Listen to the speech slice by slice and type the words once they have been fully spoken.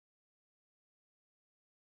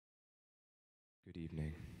Good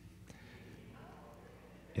evening.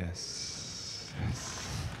 Yes.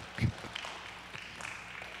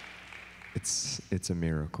 It's a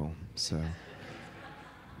miracle. So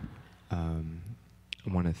I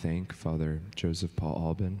want to thank Father Joseph Paul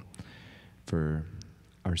Albin for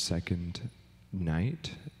our second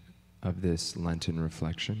night of this Lenten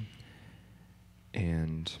reflection.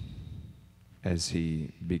 And as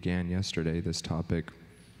he began yesterday, this topic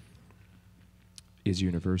is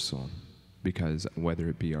universal, because whether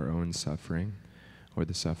it be our own suffering or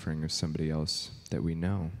the suffering of somebody else that we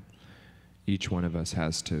know, each one of us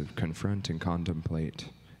has to confront and contemplate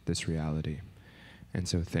this reality. And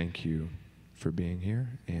so thank you for being here,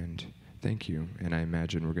 and thank you. And I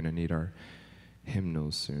imagine we're going to need our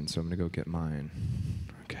hymnals soon, so I'm going to go get mine.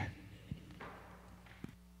 Okay.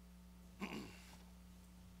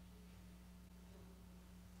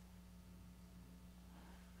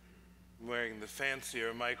 I'm wearing the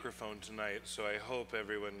fancier microphone tonight, so I hope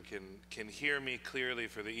everyone can hear me clearly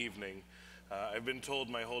for the evening. I've been told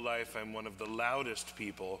my whole life I'm one of the loudest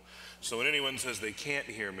people, so when anyone says they can't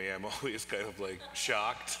hear me, I'm always kind of like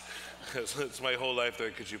shocked. It's my whole life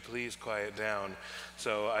that, could you please quiet down?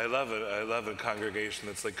 So I love it. I love a congregation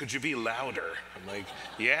that's like, could you be louder? I'm like,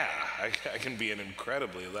 yeah, I can be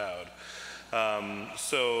incredibly loud.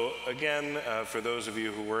 So again, for those of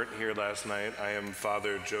you who weren't here last night, I am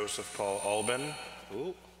Father Joseph Paul Albin.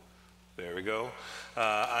 Ooh, there we go.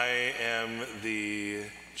 I am the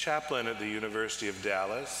chaplain at the University of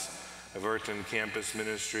Dallas. I've worked in campus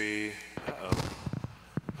ministry.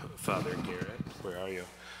 Father Garrett, where are you?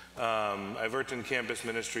 I've worked in campus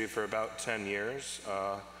ministry for about 10 years,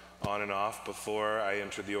 on and off, before I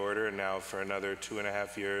entered the order, and now for another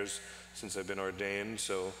 2.5 years since I've been ordained.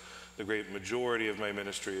 So the great majority of my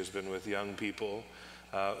ministry has been with young people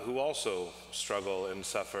who also struggle and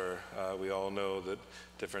suffer. We all know that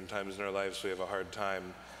different times in our lives we have a hard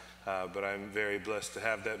time, but I'm very blessed to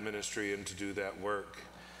have that ministry and to do that work.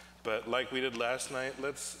 But like we did last night,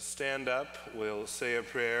 let's stand up, we'll say a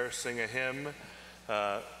prayer, sing a hymn.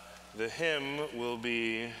 The hymn will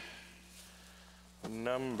be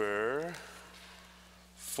number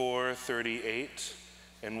 438.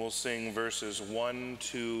 And we'll sing verses 1,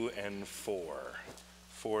 2, and 4,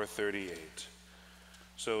 438.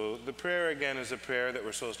 So the prayer, again, is a prayer that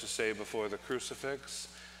we're supposed to say before the crucifix.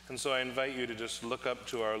 And so I invite you to just look up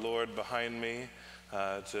to our Lord behind me,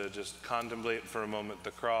 to just contemplate for a moment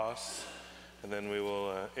the cross, and then we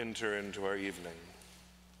will enter into our evening.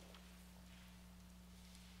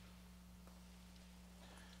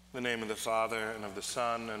 In the name of the Father, and of the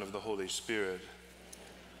Son, and of the Holy Spirit.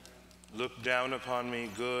 Look down upon me,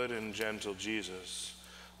 good and gentle Jesus,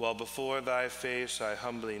 while before thy face I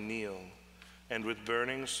humbly kneel, and with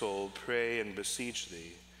burning soul pray and beseech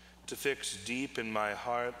thee to fix deep in my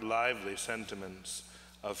heart lively sentiments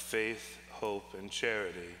of faith, hope, and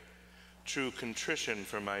charity, true contrition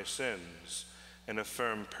for my sins, and a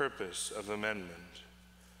firm purpose of amendment,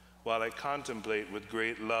 while I contemplate with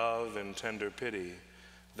great love and tender pity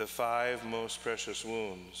the 5 most precious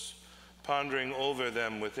wounds, pondering over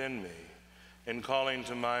them within me, and calling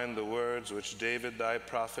to mind the words which David thy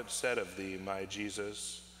prophet said of thee, my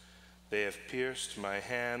Jesus, they have pierced my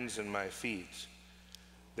hands and my feet,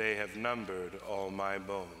 they have numbered all my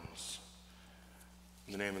bones.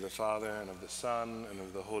 In the name of the Father, and of the Son, and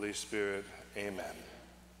of the Holy Spirit, amen.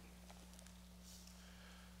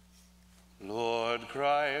 Lord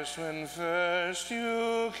Christ, when first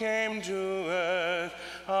you came to earth,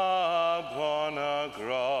 upon a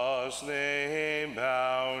cross they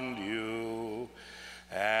bound you,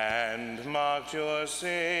 and marked your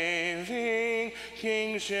saving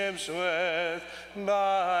kingship's worth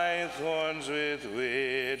by thorns with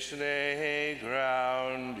which they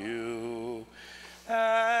crowned you.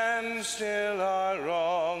 And still our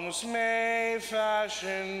wrongs may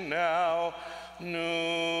fashion now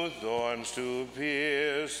new thorns to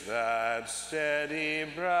pierce that steady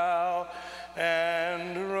brow,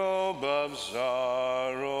 and robe of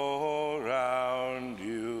sorrow round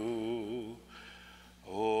you.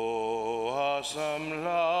 O awesome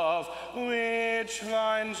love, which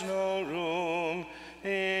finds no room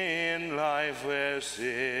in life where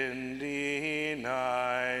sin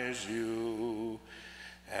denies you,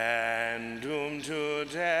 and doomed to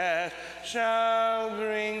death shall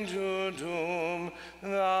bring to doom the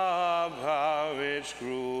power which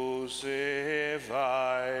crucifies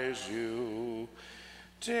you,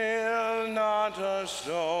 till not a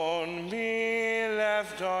stone be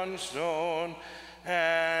left on stone,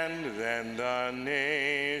 and then the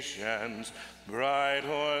nations bright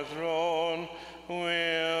o'erthrown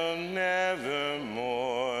will never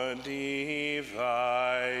more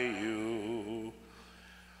defy you.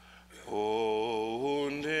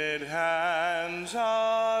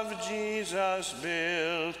 Jesus,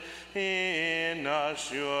 build in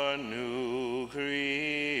us your new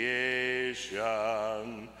creation.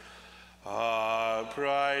 Our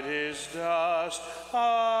pride is dust,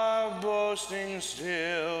 our boasting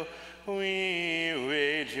still. We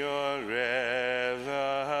wait your revelation.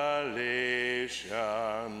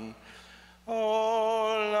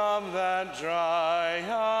 Oh, love that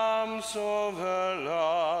triumphs over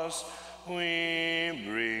loss, we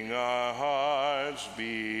bring our hearts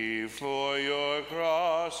before your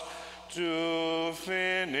cross to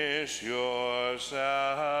finish your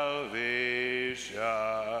salvation.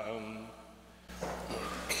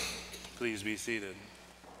 Please be seated.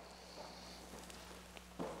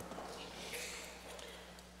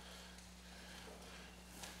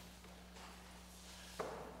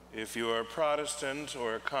 If you are a Protestant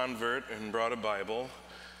or a convert and brought a Bible,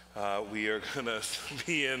 we are going to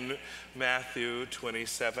be in Matthew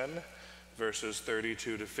 27, verses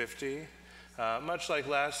 32 to 50. Much like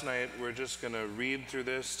last night, we're just going to read through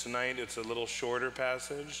this. Tonight, it's a little shorter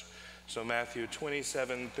passage. So Matthew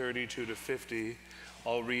 27, 32 to 50,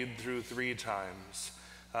 I'll read through 3 times.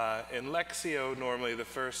 In Lectio, normally the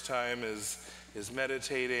first time is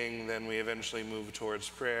meditating, then we eventually move towards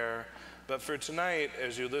prayer. But for tonight,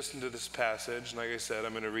 as you listen to this passage, like I said,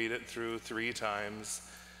 I'm going to read it through 3 times.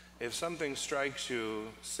 If something strikes you,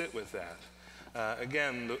 sit with that.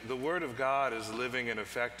 Again, the Word of God is living and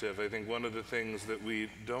effective. I think one of the things that we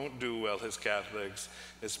don't do well as Catholics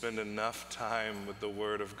is spend enough time with the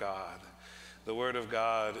Word of God. The Word of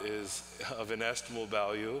God is of inestimable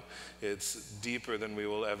value. It's deeper than we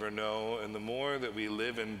will ever know. And the more that we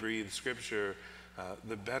live and breathe Scripture,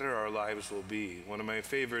 the better our lives will be. One of my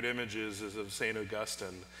favorite images is of St.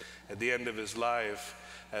 Augustine. At the end of his life,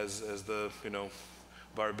 as the,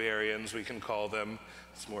 barbarians, we can call them,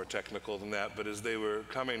 it's more technical than that, but as they were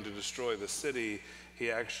coming to destroy the city,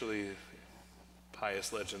 he actually,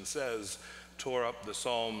 pious legend says, tore up the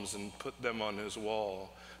Psalms and put them on his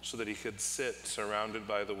wall so that he could sit surrounded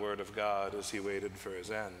by the Word of God as he waited for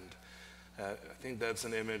his end. I think that's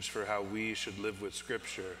an image for how we should live with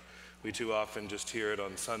Scripture. We too often just hear it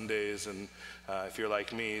on Sundays, and if you're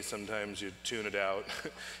like me, sometimes you tune it out.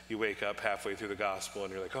 You wake up halfway through the gospel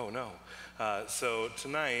and you're like, oh no. So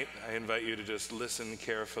tonight, I invite you to just listen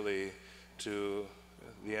carefully to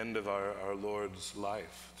the end of our Lord's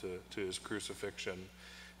life, to his crucifixion,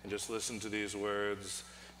 and just listen to these words,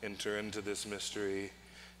 enter into this mystery.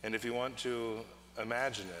 And if you want to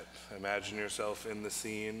imagine it, imagine yourself in the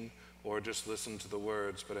scene, or just listen to the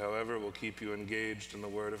words, but however will keep you engaged in the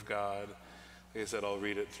Word of God. Like I said, I'll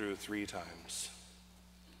read it through 3 times.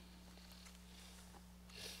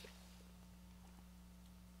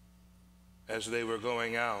 As they were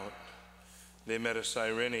going out, they met a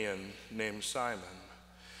Cyrenian named Simon.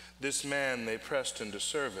 This man they pressed into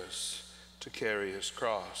service to carry his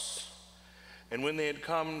cross. And when they had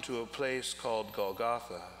come to a place called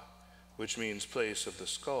Golgotha, which means place of the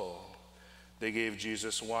skull, they gave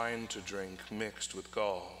Jesus wine to drink mixed with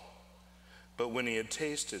gall. But when he had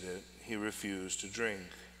tasted it, he refused to drink.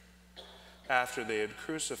 After they had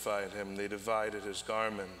crucified him, they divided his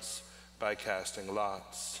garments by casting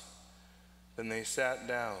lots. Then they sat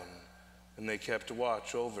down, and they kept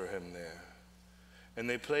watch over him there. And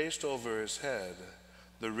they placed over his head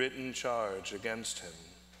the written charge against him.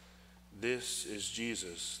 This is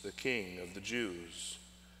Jesus, the King of the Jews.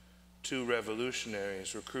 2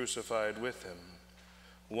 revolutionaries were crucified with him,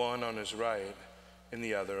 one on his right and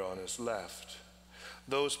the other on his left.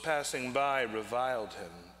 Those passing by reviled him,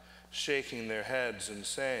 shaking their heads and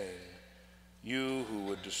saying, "You who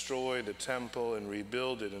would destroy the temple and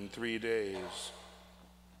rebuild it in 3 days,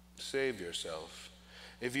 save yourself.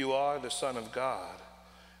 If you are the Son of God,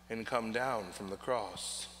 and come down from the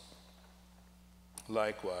cross."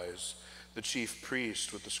 Likewise, the chief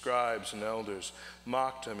priest with the scribes and elders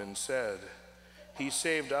mocked him and said, "He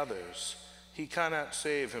saved others. He cannot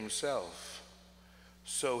save himself.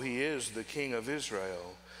 So he is the King of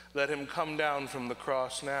Israel. Let him come down from the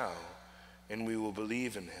cross now, and we will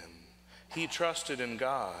believe in him. He trusted in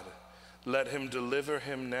God. Let him deliver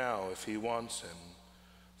him now if he wants him.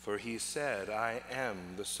 For he said, 'I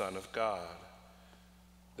am the Son of God.'"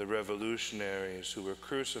 The revolutionaries who were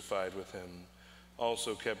crucified with him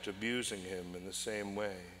also kept abusing him in the same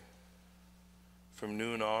way. From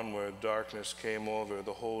noon onward, darkness came over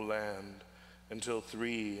the whole land until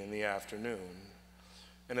 3 in the afternoon.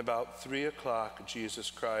 And about 3 o'clock,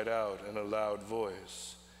 Jesus cried out in a loud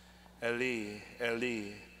voice, "Eli,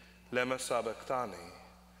 Eli, lema sabachthani,"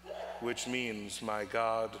 which means, my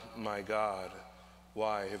God,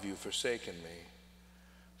 why have you forsaken me?"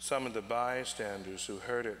 Some of the bystanders who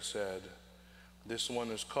heard it said, This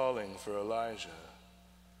one is calling for Elijah."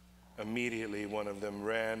 Immediately one of them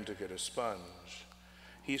ran to get a sponge.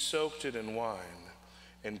 He soaked it in wine,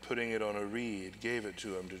 and putting it on a reed, gave it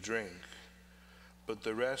to him to drink. But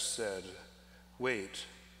the rest said, "Wait,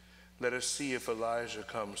 let us see if Elijah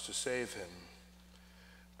comes to save him."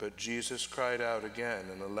 But Jesus cried out again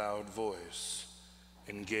in a loud voice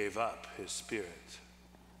and gave up his spirit.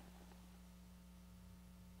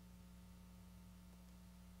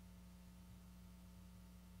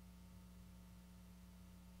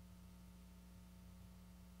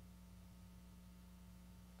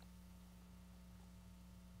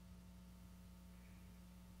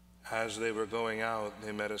 As they were going out,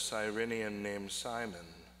 they met a Cyrenian named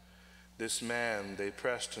Simon. This man they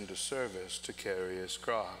pressed into service to carry his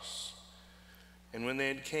cross. And when they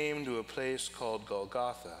had came to a place called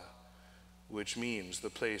Golgotha, which means the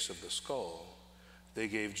place of the skull, they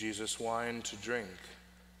gave Jesus wine to drink,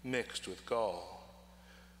 mixed with gall.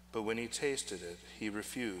 But when he tasted it, he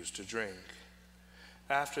refused to drink.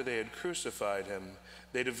 After they had crucified him,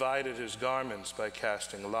 they divided his garments by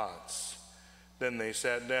casting lots. Then they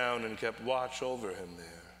sat down and kept watch over him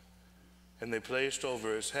there. And they placed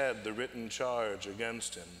over his head the written charge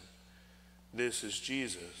against him: "This is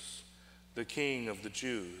Jesus, the King of the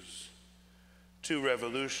Jews." 2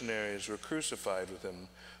 revolutionaries were crucified with him,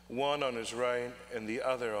 one on his right and the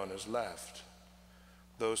other on his left.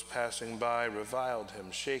 Those passing by reviled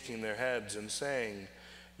him, shaking their heads and saying,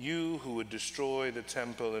 "You who would destroy the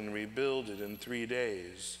temple and rebuild it in 3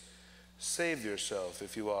 days, save yourself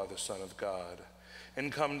if you are the Son of God,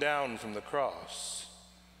 and come down from the cross."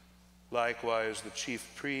 Likewise, the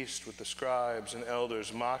chief priest with the scribes and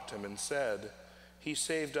elders mocked him and said, "He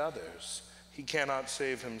saved others. He cannot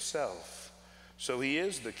save himself. So he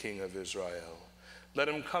is the King of Israel. Let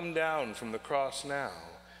him come down from the cross now,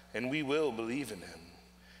 and we will believe in him.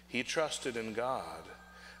 He trusted in God.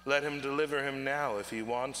 Let him deliver him now if he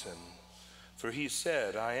wants him. For he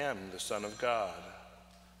said, 'I am the Son of God.'"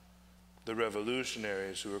 The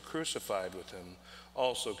revolutionaries who were crucified with him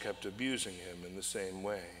also kept abusing him in the same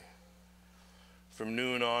way. From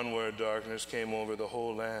noon onward, darkness came over the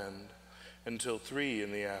whole land until 3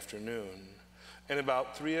 in the afternoon. And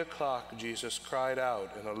about 3 o'clock, Jesus cried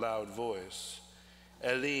out in a loud voice,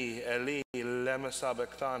 "Eli, Eli, lema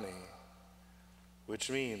sabachthani," which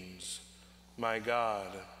means, my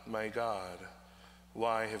God,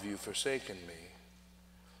 why have you forsaken me?"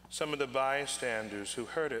 Some of the bystanders who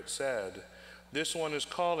heard it said, "This one is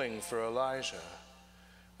calling for Elijah."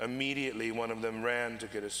 Immediately one of them ran to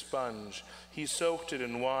get a sponge. He soaked it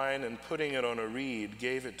in wine and putting it on a reed,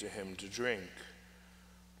 gave it to him to drink.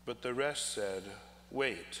 But the rest said,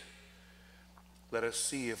 "Wait, let us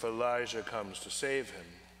see if Elijah comes to save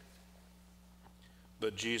him."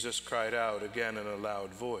 But Jesus cried out again in a loud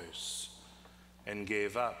voice and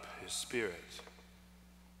gave up his spirit.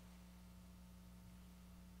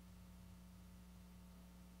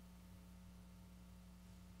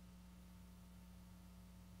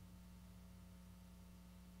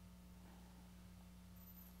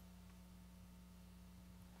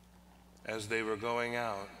 As they were going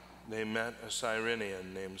out, they met a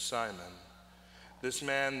Cyrenian named Simon. This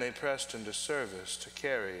man they pressed into service to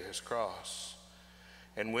carry his cross.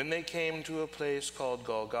 And when they came to a place called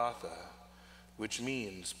Golgotha, which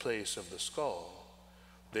means place of the skull,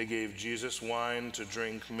 they gave Jesus wine to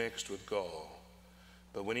drink mixed with gall.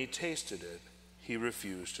 But when he tasted it, he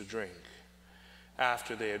refused to drink.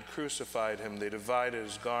 After they had crucified him, they divided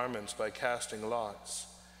his garments by casting lots.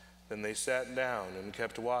 Then they sat down and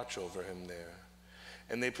kept watch over him there.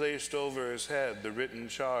 And they placed over his head the written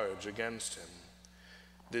charge against him: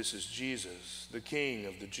 "This is Jesus, the King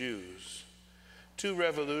of the Jews." 2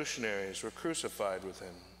 revolutionaries were crucified with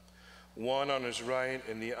him, one on his right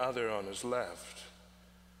and the other on his left.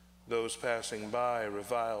 Those passing by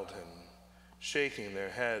reviled him, shaking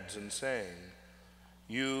their heads and saying,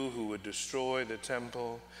 "You who would destroy the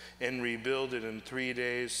temple and rebuild it in 3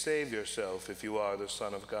 days, save yourself if you are the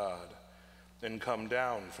Son of God, and come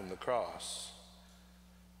down from the cross."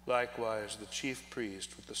 Likewise, the chief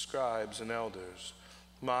priest with the scribes and elders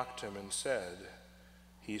mocked him and said,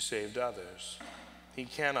 "He saved others. He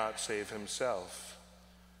cannot save himself.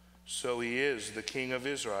 So he is the King of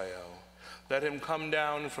Israel. Let him come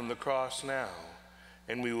down from the cross now,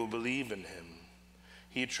 and we will believe in him.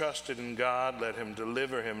 He trusted in God. Let him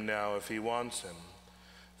deliver him now if he wants him.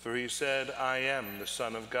 For he said, 'I am the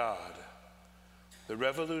Son of God.'" The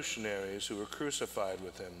revolutionaries who were crucified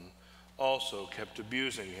with him also kept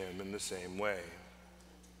abusing him in the same way.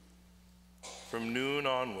 From noon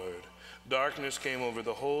onward, darkness came over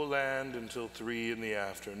the whole land until 3 in the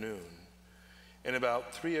afternoon. And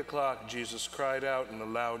about 3 o'clock, Jesus cried out in a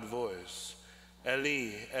loud voice,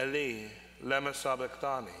 Eli, Eli, lema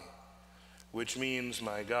sabachthani, which means,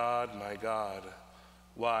 my God,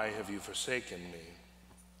 why have you forsaken me?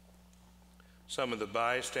 Some of the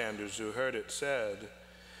bystanders who heard it said,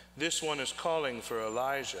 this one is calling for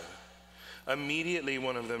Elijah. Immediately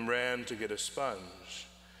one of them ran to get a sponge.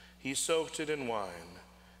 He soaked it in wine,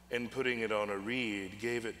 and putting it on a reed,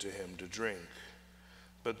 gave it to him to drink.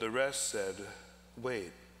 But the rest said,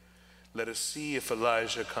 wait, let us see if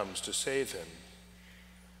Elijah comes to save him.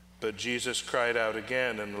 But Jesus cried out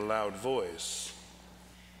again in a loud voice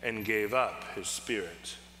and gave up his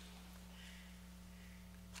spirit.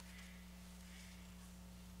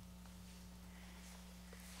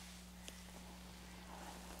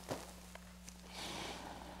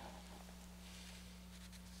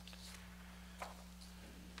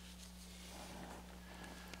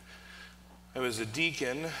 I was a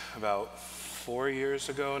deacon about 4 years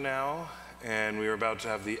ago now, and we were about to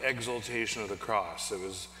have the exaltation of the cross. It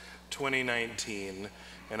was 2019,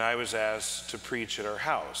 and I was asked to preach at our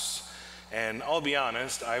house. And I'll be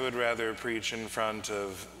honest, I would rather preach in front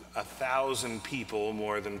of 1,000 people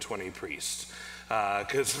more than 20 priests.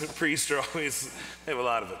 Because priests are always, they have a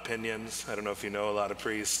lot of opinions. I don't know if you know a lot of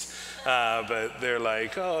priests, but they're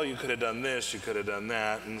like, oh, you could have done this, you could have done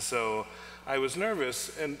that. And so I was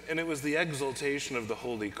nervous, and it was the exaltation of the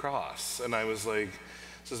Holy Cross. And I was like,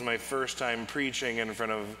 this is my first time preaching in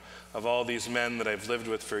front of all these men that I've lived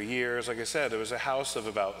with for years. Like I said, it was a house of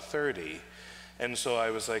about 30. And so I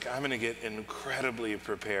was like, I'm going to get incredibly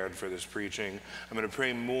prepared for this preaching. I'm going to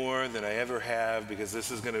pray more than I ever have, because this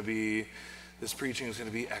preaching is going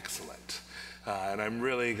to be excellent. And I'm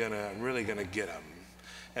really going to get them.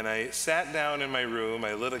 And I sat down in my room.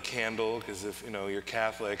 I lit a candle, because if you're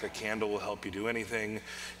Catholic, a candle will help you do anything.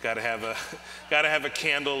 Got to have a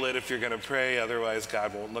candle lit if you're going to pray, otherwise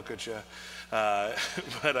God won't look at you.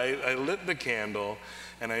 But I lit the candle,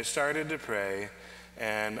 and I started to pray,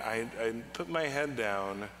 and I put my head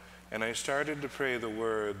down, and I started to pray the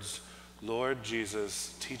words, Lord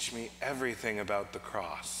Jesus, teach me everything about the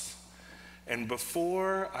cross. And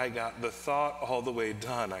before I got the thought all the way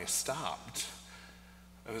done, I stopped.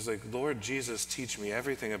 I was like, Lord Jesus, teach me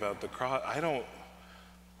everything about the cross.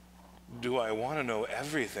 Do I want to know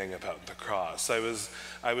everything about the cross? I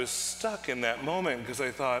was stuck in that moment, because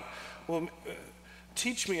I thought, well,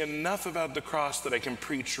 teach me enough about the cross that I can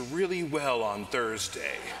preach really well on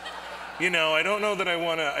Thursday. I don't know that I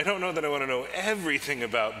want to know everything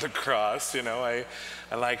about the cross. I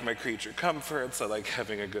like my creature comforts. I like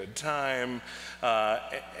having a good time.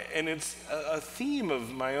 And it's a theme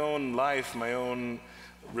of my own life, my own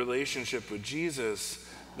relationship with Jesus,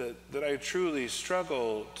 that I truly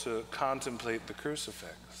struggle to contemplate the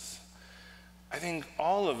crucifix. I think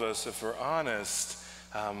all of us, if we're honest,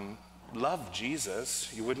 love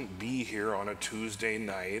Jesus. You wouldn't be here on a Tuesday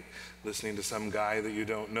night listening to some guy that you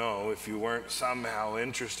don't know if you weren't somehow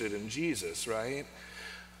interested in Jesus, right?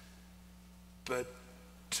 But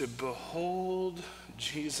to behold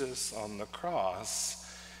Jesus on the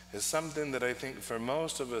cross is something that I think for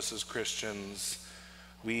most of us as Christians,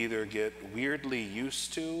 we either get weirdly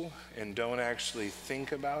used to and don't actually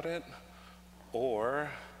think about it, or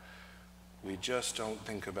we just don't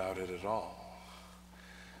think about it at all.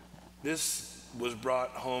 This was brought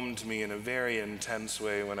home to me in a very intense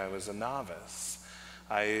way when I was a novice.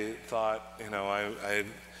 I thought,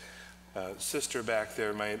 sister back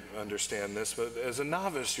there might understand this, but as a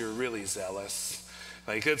novice, you're really zealous.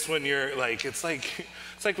 It's when you're it's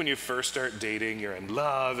like when you first start dating, you're in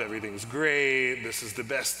love, everything's great, this is the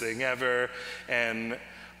best thing ever. And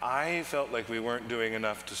I felt like we weren't doing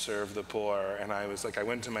enough to serve the poor. And I was like, I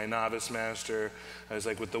went to my novice master. I was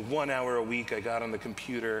like, with the 1 hour a week I got on the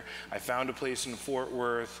computer, I found a place in Fort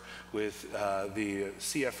Worth with the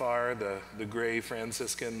CFR, the Gray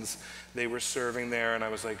Franciscans. They were serving there, and I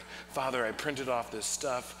was like, Father, I printed off this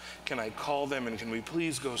stuff. Can I call them, and can we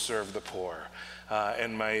please go serve the poor?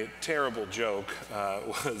 And my terrible joke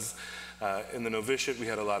was, in the novitiate, we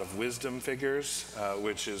had a lot of wisdom figures,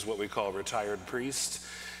 which is what we call retired priests.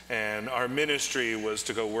 And our ministry was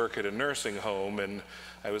to go work at a nursing home, and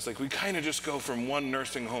I was like, we kind of just go from one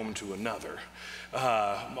nursing home to another,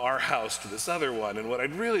 our house to this other one. And what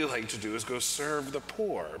I'd really like to do is go serve the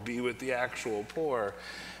poor, be with the actual poor.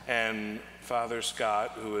 And Father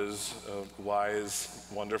Scott, who is a wise,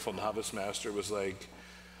 wonderful novice master, was like,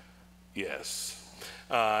 yes.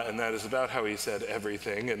 And that is about how he said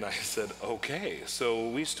everything. And I said, okay. So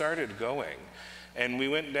we started going. And we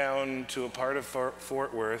went down to a part of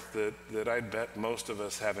Fort Worth that I'd bet most of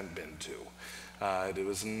us haven't been to. It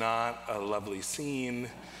was not a lovely scene.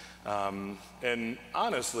 And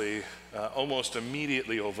honestly, almost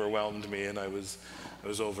immediately overwhelmed me, and I was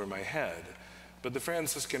over my head. But the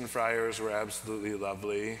Franciscan friars were absolutely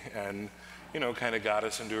lovely and, kind of got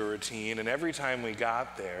us into a routine. And every time we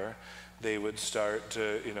got there, they would start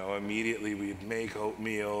to, immediately we'd make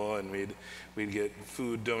oatmeal and we'd get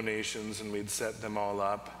food donations and we'd set them all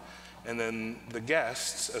up. And then the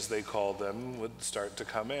guests, as they called them, would start to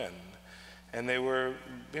come in. And they were,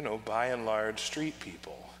 by and large, street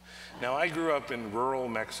people. Now, I grew up in rural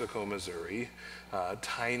Mexico, Missouri, a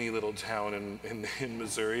tiny little town in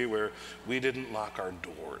Missouri where we didn't lock our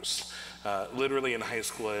doors. Literally in high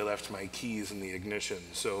school, I left my keys in the ignition.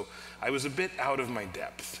 So I was a bit out of my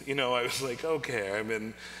depth. I was like, okay, I'm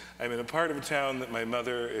in a part of town that my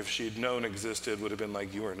mother, if she'd known existed, would have been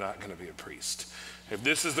like, you are not going to be a priest. If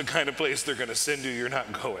this is the kind of place they're going to send you, you're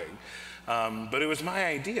not going. But it was my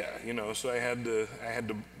idea, so I had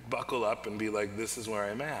to buckle up and be like, this is where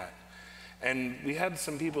I'm at. And we had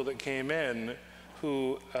some people that came in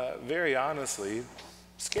who, very honestly,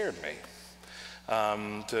 scared me.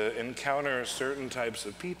 To encounter certain types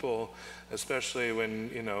of people, especially when,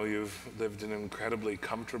 you've lived an incredibly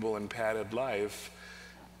comfortable and padded life,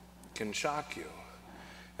 can shock you.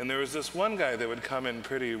 And there was this one guy that would come in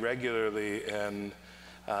pretty regularly, and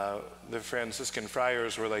the Franciscan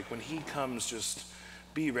friars were like, when he comes, just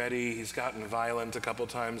be ready. He's gotten violent a couple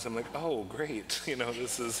times. I'm like, oh, great.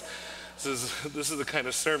 This is the kind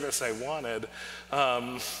of service I wanted.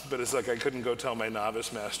 But it's like I couldn't go tell my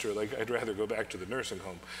novice master, like, I'd rather go back to the nursing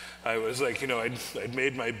home. I was like, I'd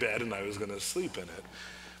made my bed and I was going to sleep in it.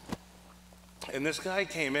 And this guy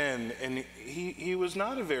came in, and he was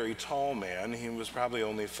not a very tall man. He was probably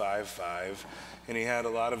only 5'5", and he had a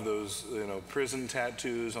lot of those, prison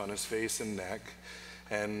tattoos on his face and neck,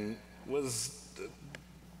 and was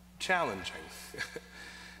challenging.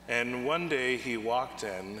 And one day he walked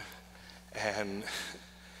in, and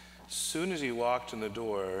as soon as he walked in the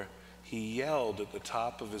door, he yelled at the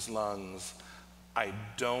top of his lungs, "I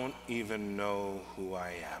don't even know who I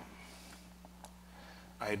am.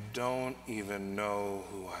 I don't even know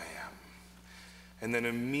who I am." And then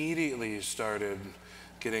immediately started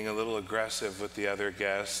getting a little aggressive with the other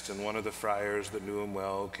guest, and one of the friars that knew him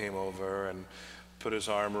well came over and put his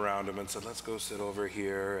arm around him and said, "Let's go sit over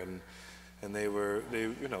here." And they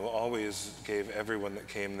always gave everyone that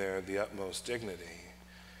came there the utmost dignity.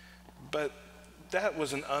 But that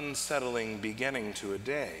was an unsettling beginning to a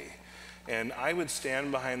day. And I would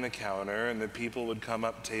stand behind the counter, and the people would come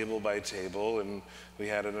up table by table, and we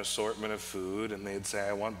had an assortment of food, and they'd say,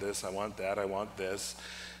 "I want this, I want that, I want this."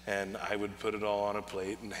 And I would put it all on a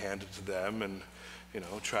plate and hand it to them, and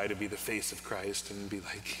try to be the face of Christ and be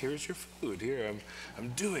like, "Here's your food, here, I'm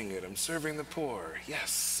doing it, I'm serving the poor.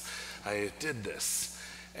 Yes, I did this."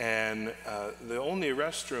 And the only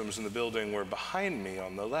restrooms in the building were behind me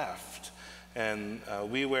on the left. And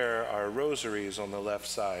we wear our rosaries on the left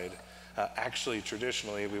side. Actually,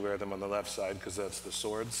 traditionally, we wear them on the left side because that's the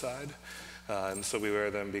sword side. And so we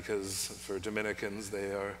wear them because for Dominicans,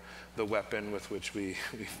 they are the weapon with which we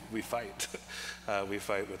fight. We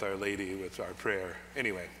fight with Our Lady, with our prayer.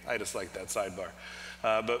 Anyway, I just like that sidebar.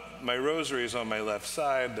 But my rosary is on my left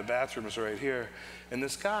side, the bathroom's right here. And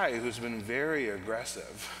this guy who's been very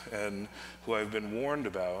aggressive and who I've been warned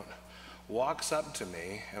about walks up to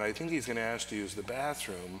me, and I think he's going to ask to use the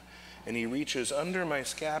bathroom, and he reaches under my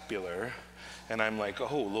scapular, and I'm like,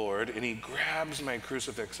 "Oh, Lord," and he grabs my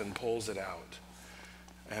crucifix and pulls it out.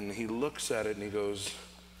 And he looks at it and he goes,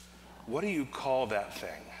 "What do you call that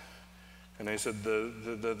thing?" And I said,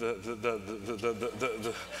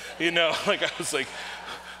 like I was like,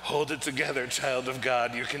 "Hold it together, child of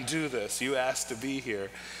God, you can do this. You asked to be here."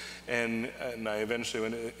 And I eventually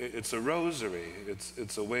went, it's a rosary.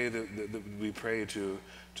 It's a way that we pray to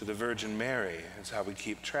the Virgin Mary. It's how we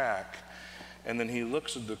keep track. And then he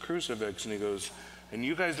looks at the crucifix and he goes, "And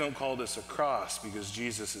you guys don't call this a cross because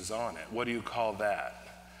Jesus is on it. What do you call that?"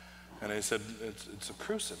 And I said, it's a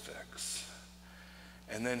crucifix.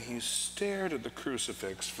 And then he stared at the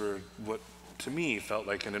crucifix for what to me felt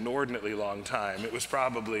like an inordinately long time. It was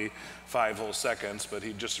probably 5 whole seconds, but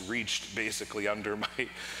he just reached basically under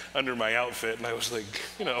my outfit, and I was like,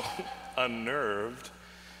 unnerved.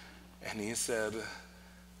 And he said,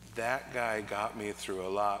 "That guy got me through a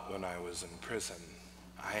lot when I was in prison.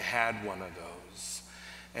 I had one of those."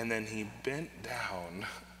 And then he bent down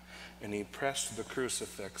and he pressed the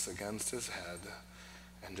crucifix against his head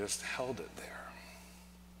and just held it there.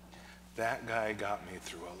 "That guy got me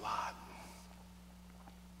through a lot."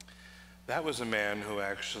 That was a man who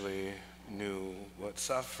actually knew what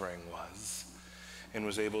suffering was. and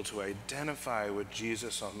was able to identify with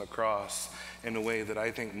Jesus on the cross in a way that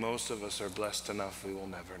I think most of us are blessed enough we will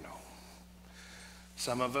never know.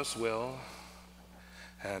 Some of us will,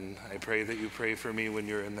 and I pray that you pray for me when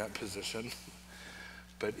you're in that position.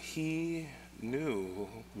 But he knew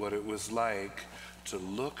what it was like to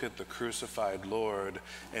look at the crucified Lord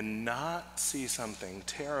and not see something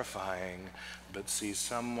terrifying, but see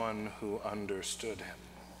someone who understood him.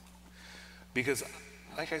 Because,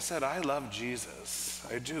 like I said, I love Jesus.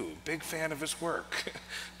 I do. Big fan of his work.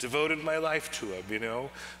 Devoted my life to him, you know.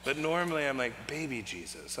 But normally I'm like, baby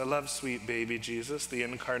Jesus. I love sweet baby Jesus. The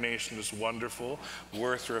incarnation is wonderful,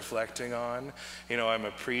 worth reflecting on. You know, I'm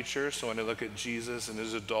a preacher, so when I look at Jesus in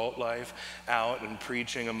his adult life, out and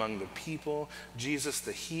preaching among the people, Jesus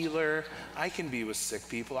the healer, I can be with sick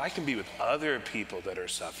people. I can be with other people that are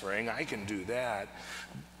suffering. I can do that.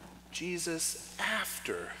 Jesus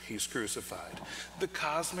after he's crucified, the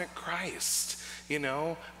cosmic Christ, you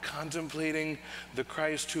know, contemplating the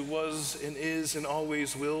Christ who was and is and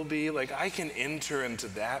always will be. Like, I can enter into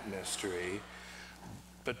that mystery,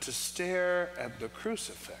 but to stare at the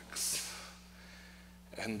crucifix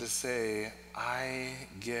and to say, I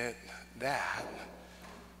get that,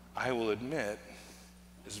 I will admit,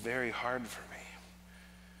 is very hard for me.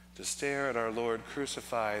 To stare at our Lord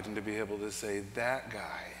crucified and to be able to say, that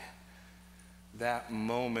guy, that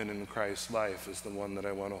moment in Christ's life is the one that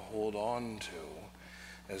I want to hold on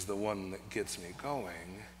to as the one that gets me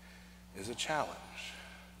going, is a challenge.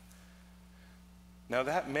 Now,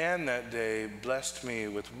 that man that day blessed me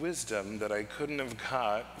with wisdom that I couldn't have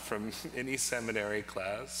got from any seminary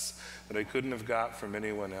class, that I couldn't have got from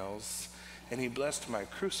anyone else, and he blessed my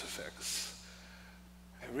crucifix.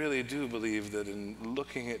 I really do believe that in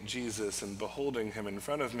looking at Jesus and beholding him in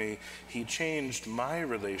front of me, he changed my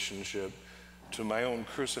relationship to my own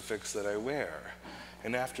crucifix that I wear.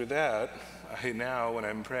 And after that, I now, when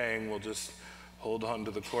I'm praying, will just hold on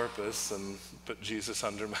to the corpus and put Jesus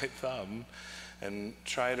under my thumb and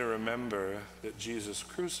try to remember that Jesus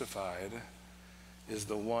crucified is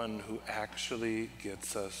the one who actually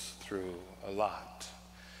gets us through a lot.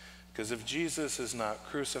 Because if Jesus is not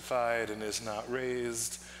crucified and is not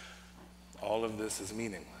raised, all of this is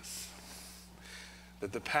meaningless.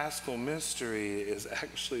 That the Paschal mystery is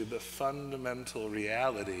actually the fundamental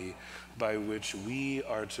reality by which we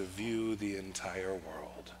are to view the entire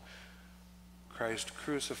world. Christ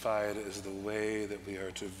crucified is the way that we are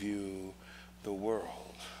to view the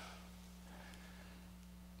world.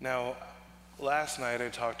 Now, last night I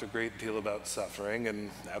talked a great deal about suffering, and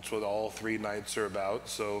that's what all 3 nights are about,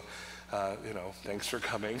 so thanks for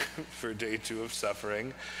coming for day 2 of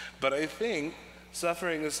suffering. But I think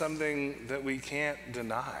suffering is something that we can't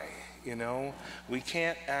deny, you know? We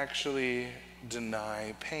can't actually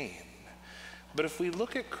deny pain. But if we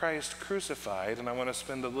look at Christ crucified, and I want to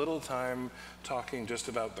spend a little time talking just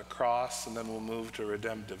about the cross, and then we'll move to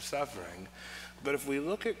redemptive suffering. But if we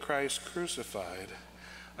look at Christ crucified,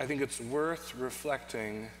 I think it's worth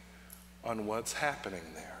reflecting on what's happening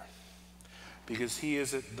there. Because he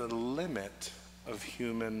is at the limit of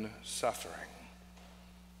human suffering.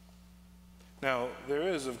 Now, there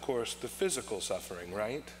is, of course, the physical suffering,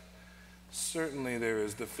 right? Certainly there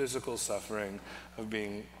is the physical suffering of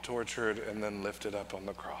being tortured and then lifted up on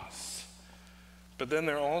the cross. But then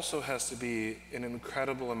there also has to be an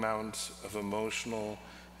incredible amount of emotional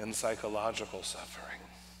and psychological suffering.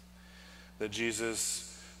 That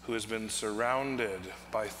Jesus, who has been surrounded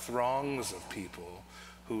by throngs of people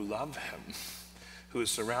who love him, who is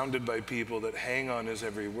surrounded by people that hang on his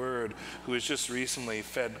every word, who has just recently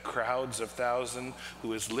fed crowds of thousands,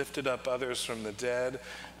 who has lifted up others from the dead,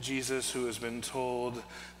 Jesus, who has been told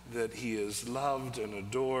that he is loved and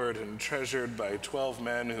adored and treasured by 12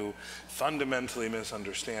 men who fundamentally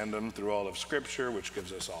misunderstand him through all of Scripture, which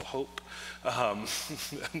gives us all hope.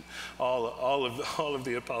 All of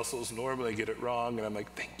the apostles normally get it wrong, and I'm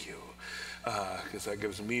like, thank you, because that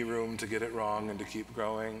gives me room to get it wrong and to keep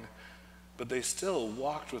growing. But they still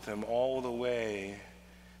walked with him all the way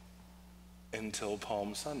until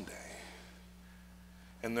Palm Sunday.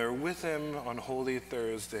 And they're with him on Holy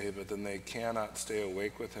Thursday, but then they cannot stay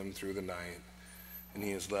awake with him through the night, and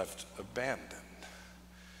he is left abandoned.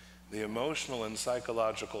 The emotional and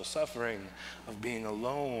psychological suffering of being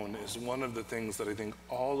alone is one of the things that I think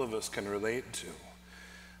all of us can relate to.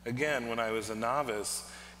 Again, when I was a novice,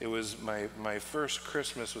 it was my first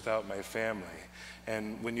Christmas without my family.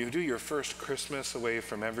 And when you do your first Christmas away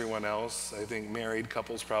from everyone else, I think married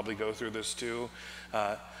couples probably go through this too,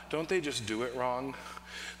 don't they just do it wrong?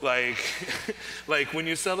 Like when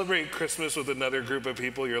you celebrate Christmas with another group of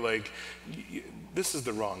people, you're like, this is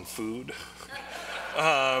the wrong food.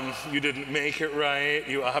 You didn't make it right.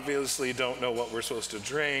 You obviously don't know what we're supposed to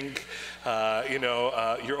drink.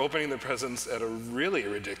 You're opening the presents at a really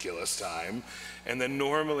ridiculous time. And then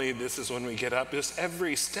normally this is when we get up, just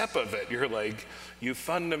every step of it, you're like, you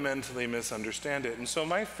fundamentally misunderstand it. And so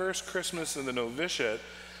my first Christmas in the novitiate,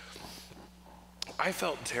 I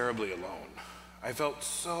felt terribly alone. I felt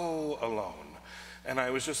so alone. And I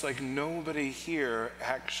was just like, nobody here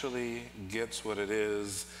actually gets what it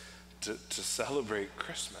is to celebrate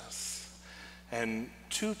Christmas. And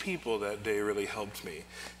two people that day really helped me.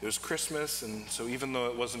 It was Christmas, and so even though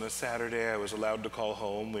it wasn't a Saturday, I was allowed to call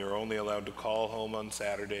home. We were only allowed to call home on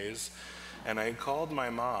Saturdays. And I called my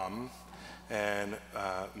mom, and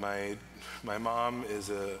my mom is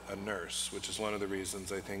a nurse, which is one of the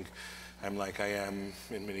reasons I think I'm like I am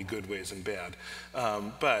in many good ways and bad.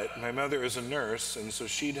 But my mother is a nurse, and so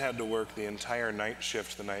she'd had to work the entire night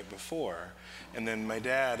shift the night before. And then my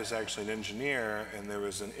dad is actually an engineer, and there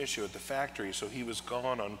was an issue at the factory, so he was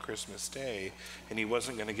gone on Christmas Day, and he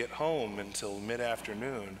wasn't going to get home until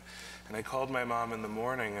mid-afternoon. And I called my mom in the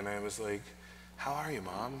morning, and I was like, "How are you,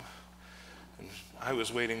 Mom?" And I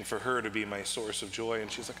was waiting for her to be my source of joy, and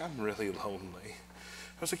she's like, "I'm really lonely."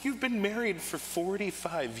 I was like, "You've been married for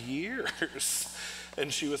 45 years.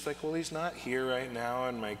 And she was like, "Well, he's not here right now,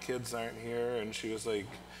 and my kids aren't here." And she was like,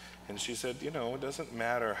 and she said, "It doesn't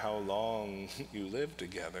matter how long you live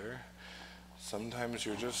together. Sometimes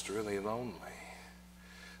you're just really lonely."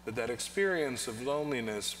 That experience of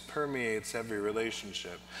loneliness permeates every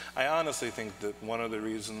relationship. I honestly think that one of the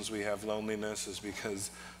reasons we have loneliness is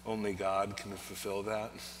because only God can fulfill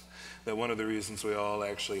that. That one of the reasons we all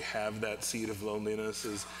actually have that seed of loneliness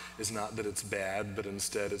is not that it's bad, but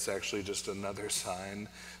instead it's actually just another sign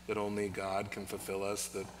that only God can fulfill us.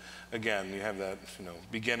 That, again, you have that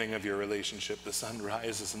beginning of your relationship, the sun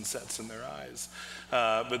rises and sets in their eyes.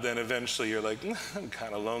 But then eventually you're like, "I'm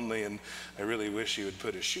kind of lonely, and I really wish he would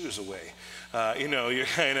put his shoes away."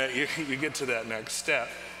 You get to that next step.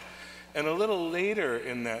 And a little later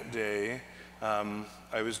in that day,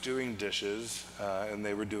 I was doing dishes, and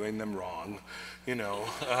they were doing them wrong.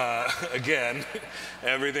 Again,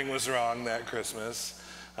 everything was wrong that Christmas.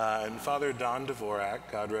 And Father Don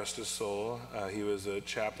Dvorak, God rest his soul, he was a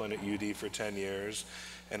chaplain at UD for 10 years,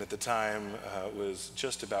 and at the time was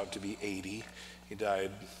just about to be 80. He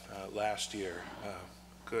died last year.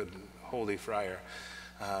 Good, holy friar.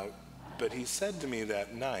 But he said to me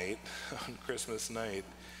that night, on Christmas night,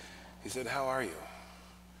 he said, "How are you?"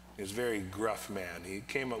 He was a very gruff man. He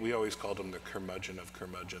came up, we always called him the curmudgeon of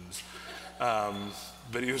curmudgeons.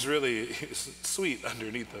 But he was sweet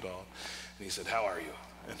underneath it all. And he said, "How are you?"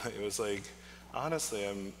 And it was like, "Honestly,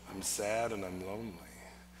 I'm sad and I'm lonely."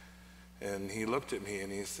 And he looked at me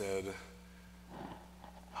and he said,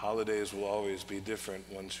 "Holidays will always be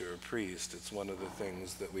different once you're a priest. It's one of the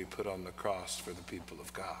things that we put on the cross for the people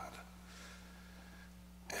of God."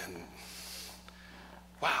 And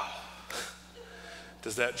wow.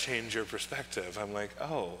 Does that change your perspective? I'm like,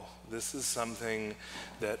 oh, this is something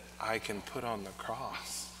that I can put on the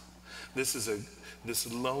cross. This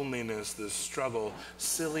loneliness, this struggle,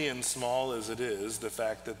 silly and small as it is, the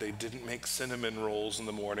fact that they didn't make cinnamon rolls in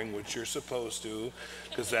the morning, which you're supposed to,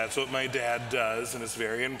 because that's what my dad does, and it's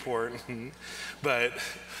very important. But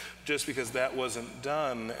just because that wasn't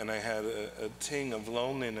done, and I had a ting of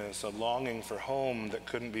loneliness, a longing for home that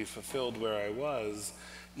couldn't be fulfilled where I was,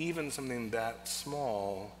 even something that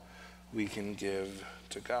small we can give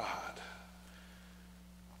to God.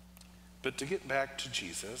 But to get back to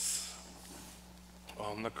Jesus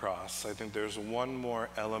on the cross, I think there's one more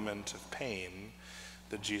element of pain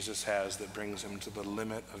that Jesus has that brings him to the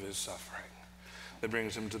limit of his suffering, that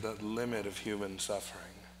brings him to the limit of human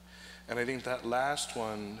suffering. And I think that last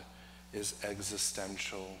one is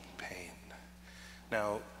existential pain.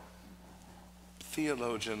 Now,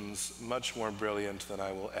 theologians much more brilliant than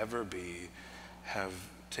I will ever be have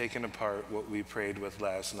taken apart what we prayed with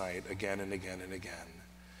last night again and again and again.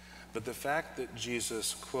 But the fact that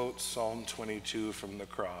Jesus quotes Psalm 22 from the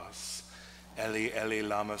cross, "Eli, Eli,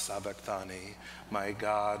 lama sabachthani," my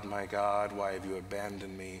God, why have you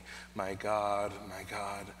abandoned me? My God,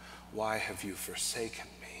 why have you forsaken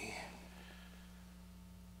me?"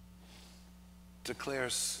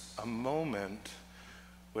 declares a moment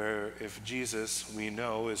where if Jesus, we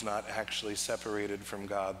know, is not actually separated from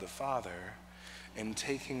God the Father, and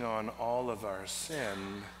taking on all of our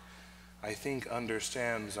sin, I think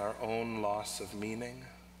understands our own loss of meaning.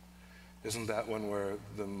 Isn't that when we're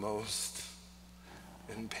the most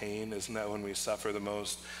in pain? Isn't that when we suffer the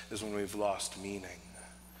most? Is when we've lost meaning,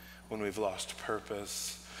 when we've lost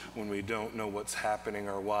purpose, when we don't know what's happening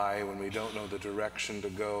or why, when we don't know the direction to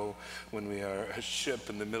go, when we are a ship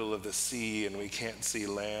in the middle of the sea and we can't see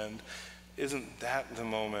land? Isn't that the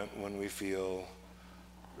moment when we feel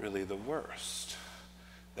really the worst,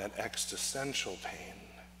 that existential pain?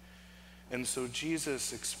 And so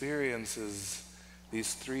Jesus experiences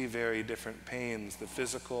these three very different pains, the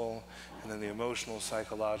physical, and then the emotional,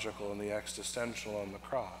 psychological, and the existential on the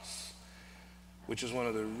cross, which is one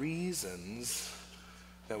of the reasons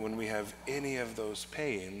that when we have any of those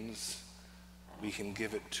pains, we can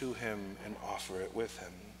give it to him and offer it with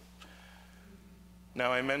him.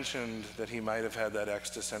 Now, I mentioned that he might have had that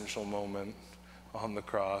existential moment on the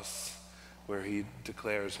cross where he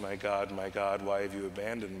declares, my God, why have you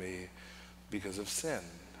abandoned me?" because of sin.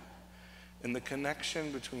 And the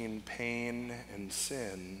connection between pain and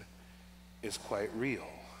sin is quite real.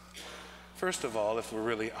 First of all, if we're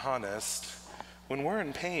really honest, when we're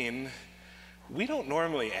in pain, we don't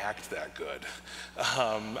normally act that good.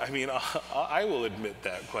 I will admit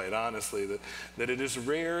that quite honestly, that it is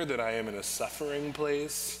rare that I am in a suffering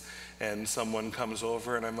place and someone comes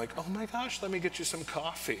over and I'm like, "Oh my gosh, let me get you some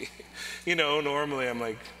coffee." Normally I'm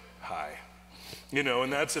like, "Hi."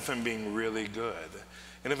 And that's if I'm being really good.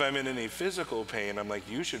 And if I'm in any physical pain, I'm like,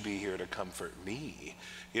 "You should be here to comfort me."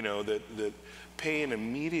 That pain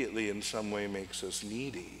immediately in some way makes us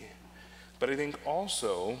needy. But I think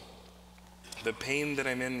also the pain that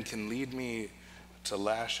I'm in can lead me to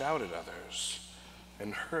lash out at others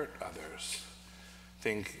and hurt others.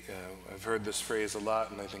 I've heard this phrase a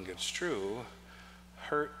lot, and I think it's true.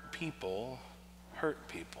 Hurt people hurt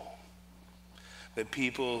people. That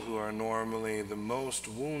people who are normally the most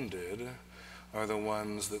wounded are the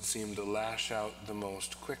ones that seem to lash out the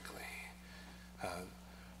most quickly.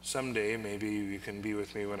 Someday, maybe you can be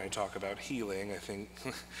with me when I talk about healing. I think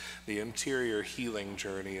the interior healing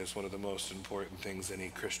journey is one of the most important things any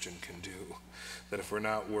Christian can do. That if we're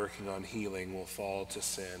not working on healing, we'll fall to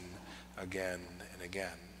sin again and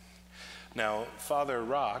again. Now, Father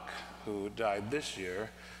Rock, who died this year,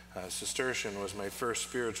 Cistercian, was my first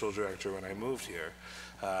spiritual director when I moved here.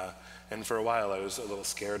 And for a while I was a little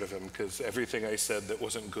scared of him because everything I said that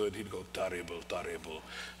wasn't good, he'd go, "Terrible, terrible."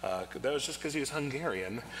 That was just because he was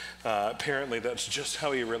Hungarian. Apparently that's just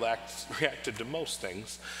how he reacted to most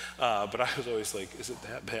things. But I was always like, "Is it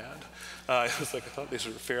that bad?" I thought these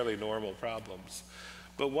were fairly normal problems.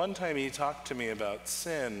 But one time he talked to me about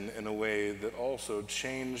sin in a way that also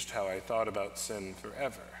changed how I thought about sin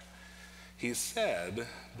forever. He said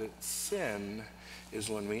that sin is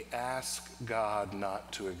when we ask God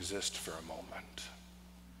not to exist for a moment.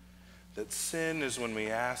 That sin is when we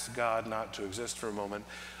ask God not to exist for a moment.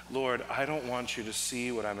 "Lord, I don't want you to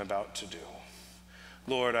see what I'm about to do.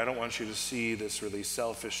 Lord, I don't want you to see this really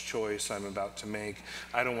selfish choice I'm about to make.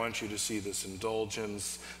 I don't want you to see this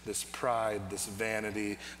indulgence, this pride, this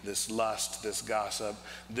vanity, this lust, this gossip.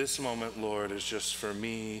 This moment, Lord, is just for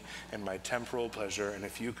me and my temporal pleasure. And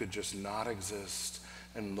if you could just not exist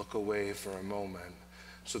and look away for a moment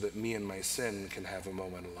so that me and my sin can have a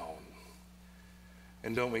moment alone."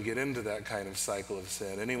 And don't we get into that kind of cycle of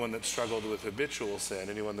sin? Anyone that's struggled with habitual sin,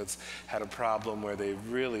 anyone that's had a problem where they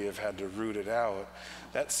really have had to root it out,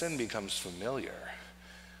 that sin becomes familiar.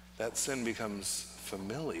 That sin becomes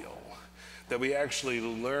familial. That we actually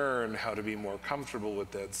learn how to be more comfortable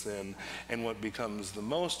with that sin, and what becomes the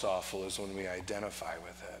most awful is when we identify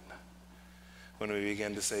with it. When we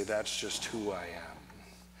begin to say, "That's just who I am."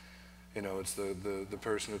 It's the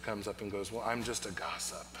person who comes up and goes, "Well, I'm just a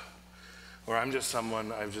gossip." Or I'm just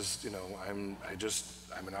someone, I'm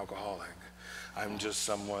an alcoholic. I'm just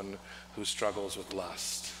someone who struggles with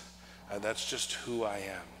lust. That's just who I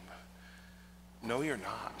am. No, you're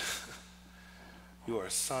not. You are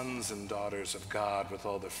sons and daughters of God with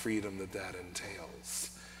all the freedom that entails.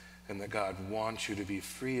 And that God wants you to be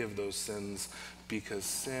free of those sins because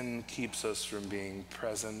sin keeps us from being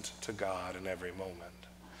present to God in every moment.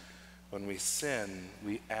 When we sin,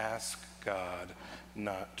 we ask God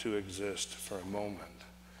not to exist for a moment.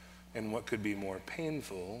 And what could be more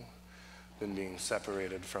painful than being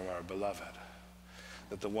separated from our beloved?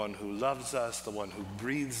 That the one who loves us, the one who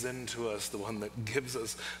breathes into us, the one that gives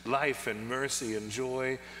us life and mercy and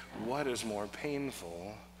joy, what is more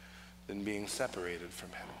painful than being separated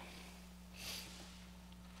from him?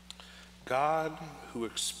 God, who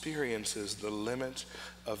experiences the limit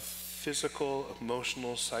of physical,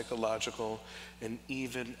 emotional, psychological, and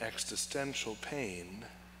even existential pain,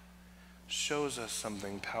 shows us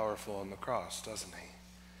something powerful on the cross, doesn't he?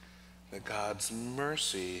 That God's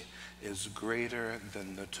mercy is greater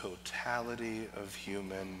than the totality of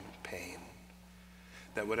human pain.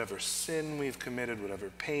 That whatever sin we've committed, whatever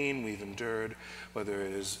pain we've endured, whether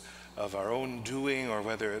it is of our own doing or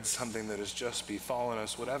whether it's something that has just befallen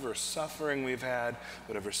us, whatever suffering we've had,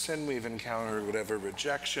 whatever sin we've encountered, whatever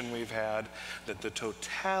rejection we've had, that the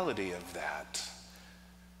totality of that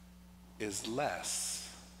is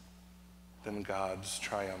less than God's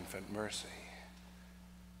triumphant mercy.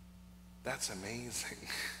 That's amazing.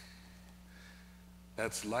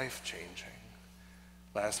 That's life-changing.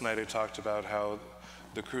 Last night I talked about how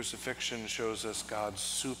the crucifixion shows us God's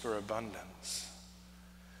superabundance.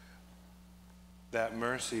 That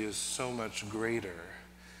mercy is so much greater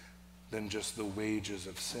than just the wages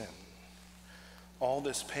of sin. All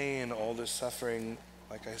this pain, all this suffering,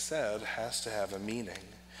 like I said, has to have a meaning.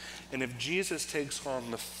 And if Jesus takes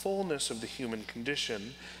on the fullness of the human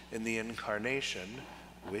condition in the incarnation,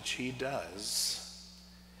 which he does,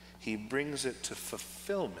 he brings it to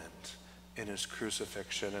fulfillment in his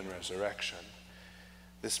crucifixion and resurrection.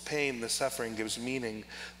 This pain, the suffering gives meaning.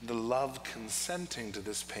 The love consenting to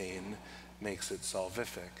this pain makes it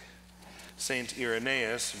salvific. Saint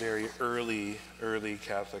Irenaeus, very early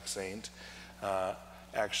Catholic saint,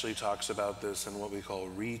 actually talks about this in what we call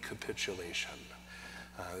recapitulation.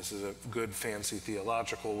 This is a good fancy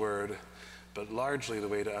theological word, but largely the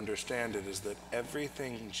way to understand it is that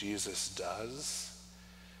everything Jesus does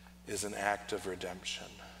is an act of redemption.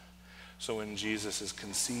 So when Jesus is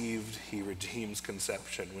conceived, he redeems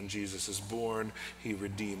conception. When Jesus is born, he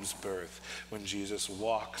redeems birth. When Jesus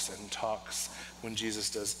walks and talks, when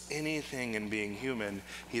Jesus does anything in being human,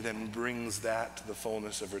 he then brings that to the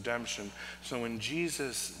fullness of redemption. So when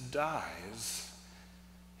Jesus dies,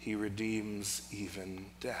 he redeems even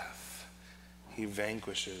death. He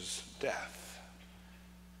vanquishes death.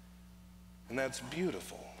 And that's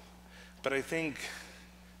beautiful. But I think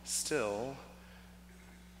still,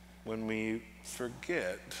 when we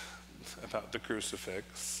forget about the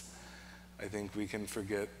crucifix, I think we can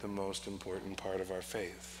forget the most important part of our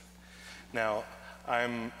faith. Now,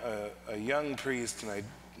 I'm a young priest, and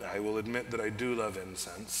I will admit that I do love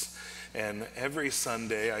incense. And every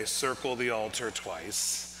Sunday, I circle the altar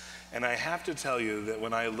twice. And I have to tell you that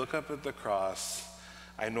when I look up at the cross,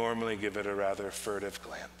 I normally give it a rather furtive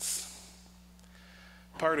glance.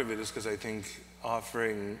 Part of it is because I think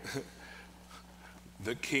offering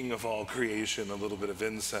the king of all creation a little bit of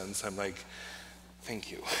incense, I'm like, thank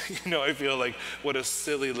you. I feel like what a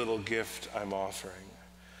silly little gift I'm offering.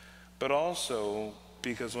 But also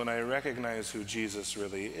because when I recognize who Jesus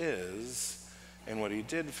really is and what he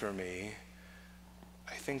did for me,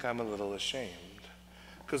 I think I'm a little ashamed.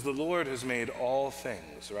 Because the Lord has made all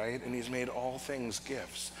things, right? And he's made all things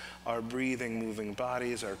gifts. Our breathing, moving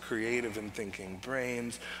bodies, our creative and thinking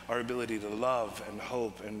brains, our ability to love and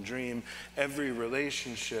hope and dream, every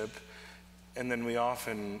relationship, and then we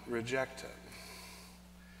often reject it.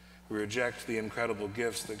 We reject the incredible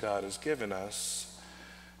gifts that God has given us,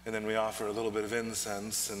 and then we offer a little bit of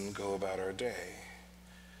incense and go about our day.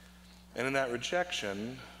 And in that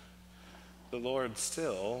rejection, the Lord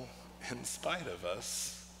still, in spite of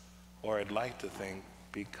us, or I'd like to think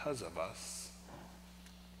because of us,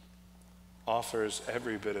 offers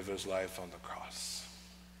every bit of his life on the cross.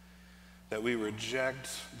 That we reject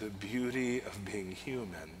the beauty of being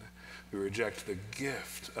human. We reject the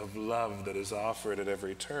gift of love that is offered at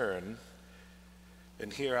every turn.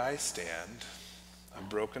 And here I stand, a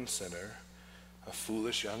broken sinner, a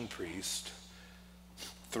foolish young priest,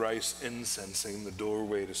 thrice incensing the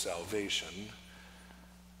doorway to salvation,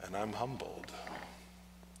 and I'm humbled.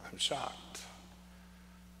 I'm shocked.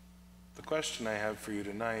 The question I have for you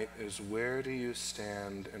tonight is, where do you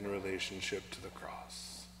stand in relationship to the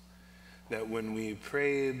cross? That when we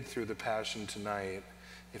prayed through the Passion tonight,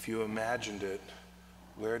 if you imagined it,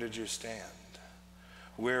 where did you stand?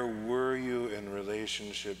 Where were you in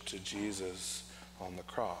relationship to Jesus on the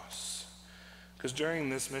cross? Because during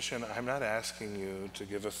this mission, I'm not asking you to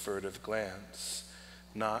give a furtive glance,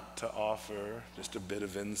 not to offer just a bit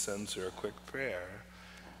of incense or a quick prayer,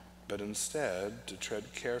 but instead to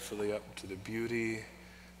tread carefully up to the beauty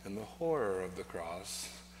and the horror of the cross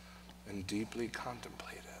and deeply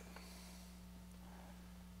contemplate it.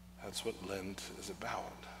 That's what Lent is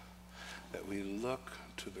about, that we look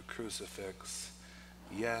to the crucifix,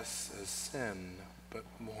 yes, as sin, but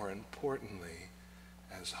more importantly,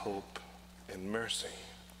 as hope and mercy.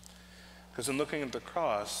 Because in looking at the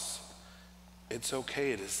cross, it's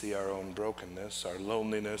okay to see our own brokenness, our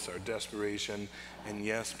loneliness, our desperation, and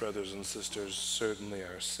yes, brothers and sisters, certainly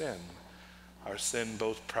our sin. Our sin,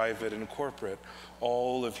 both private and corporate,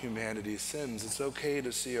 all of humanity's sins. It's okay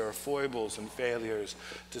to see our foibles and failures,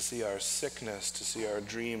 to see our sickness, to see our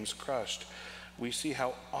dreams crushed. we see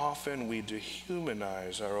how often we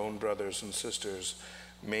dehumanize our own brothers and sisters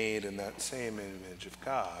made in that same image of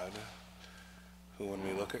God, who, when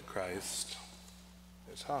we look at Christ,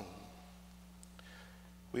 is hung.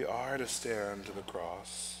 We are to stare into the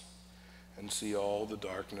cross and see all the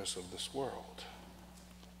darkness of this world.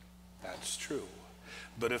 That's true.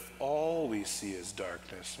 But if all we see is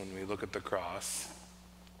darkness when we look at the cross,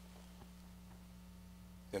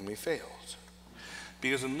 then we failed.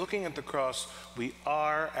 Because in looking at the cross, we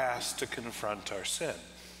are asked to confront our sin.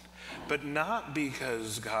 But not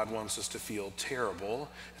because God wants us to feel terrible.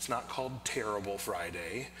 It's not called Terrible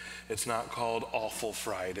Friday. It's not called Awful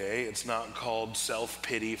Friday. It's not called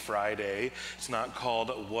Self-Pity Friday. It's not called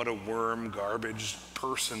What a Worm, Garbage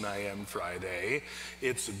Person I Am Friday.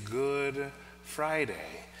 It's Good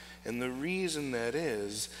Friday. And the reason that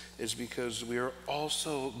is because we are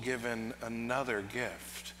also given another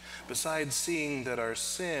gift. Besides seeing that our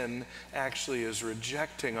sin actually is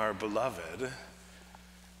rejecting our beloved,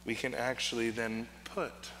 we can actually then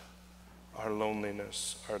put our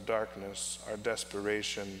loneliness, our darkness, our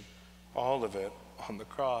desperation, all of it on the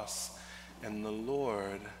cross, and the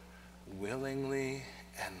Lord willingly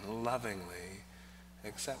and lovingly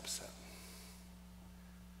accepts it.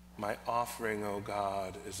 My offering, O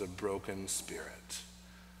God, is a broken spirit.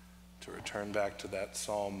 To return back to that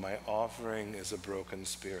psalm, my offering is a broken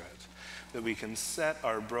spirit. That we can set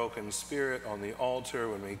our broken spirit on the altar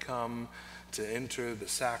when we come to enter the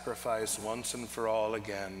sacrifice once and for all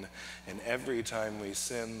again. And every time we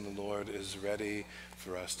sin, the Lord is ready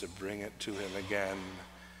for us to bring it to him again.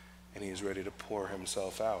 And he's ready to pour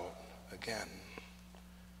himself out again.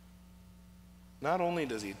 Not only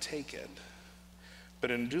does he take it, but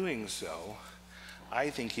in doing so, I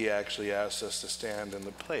think he actually asks us to stand in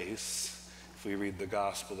the place. If we read the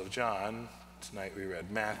Gospel of John, tonight we read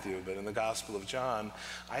Matthew, but in the Gospel of John,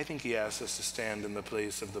 I think he asks us to stand in the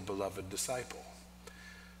place of the beloved disciple,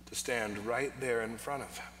 to stand right there in front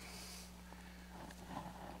of him.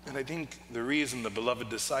 And I think the reason the beloved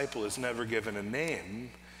disciple is never given a name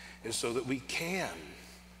is so that we can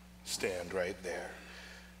stand right there.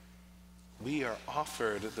 We are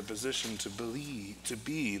offered the position to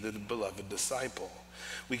be the beloved disciple.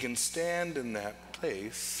 We can stand in that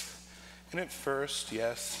place, and at first,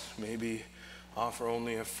 yes, maybe offer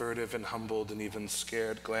only a furtive and humbled and even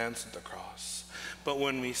scared glance at the cross. But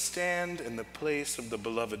when we stand in the place of the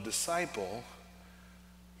beloved disciple,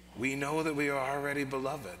 we know that we are already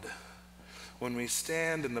beloved. When we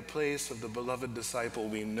stand in the place of the beloved disciple,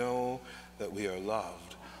 we know that we are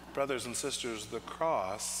loved. Brothers and sisters, the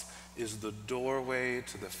cross is the doorway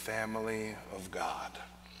to the family of God.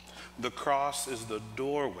 The cross is the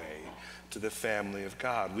doorway to the family of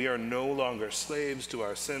God. We are no longer slaves to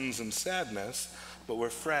our sins and sadness, but we're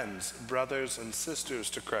friends, brothers and sisters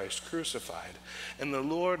to Christ crucified. And the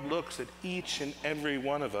Lord looks at each and every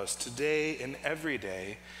one of us today and every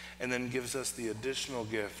day, and then gives us the additional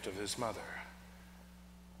gift of his mother.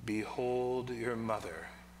 Behold your mother.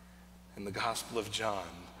 In the Gospel of John,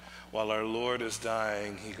 while our Lord is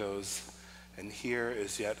dying, he goes, and here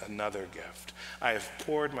is yet another gift. I have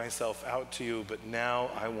poured myself out to you, but now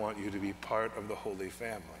I want you to be part of the Holy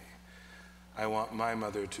Family. I want my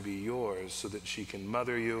mother to be yours so that she can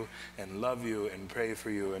mother you and love you and pray for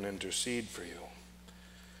you and intercede for you.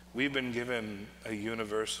 We've been given a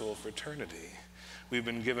universal fraternity. We've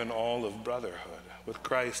been given all of brotherhood, with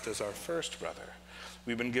Christ as our first brother.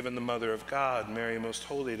 We've been given the Mother of God, Mary Most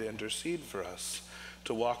Holy, to intercede for us,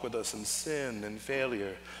 to walk with us in sin and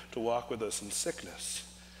failure, to walk with us in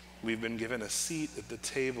sickness. We've been given a seat at the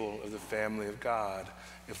table of the family of God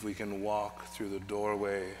if we can walk through the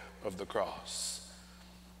doorway of the cross.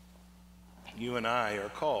 You and I are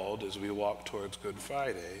called, as we walk towards Good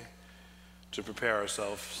Friday, to prepare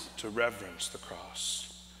ourselves to reverence the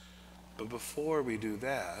cross. But before we do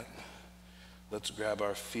that, let's grab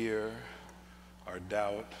our fear, our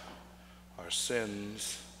doubt, our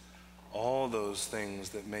sins, all those things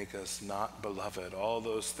that make us not beloved, all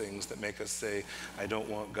those things that make us say, I don't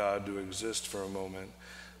want God to exist for a moment.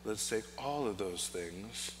 Let's take all of those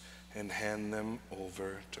things and hand them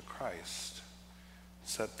over to Christ.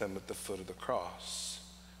 Set them at the foot of the cross.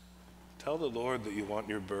 Tell the Lord that you want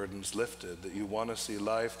your burdens lifted, that you want to see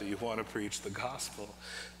life, that you want to preach the gospel.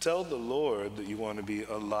 Tell the Lord that you want to be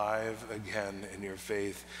alive again in your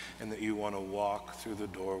faith and that you want to walk through the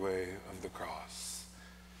doorway of the cross.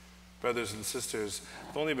 Brothers and sisters,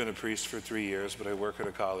 I've only been a priest for 3 years, but I work at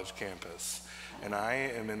a college campus, and I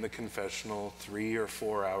am in the confessional 3 or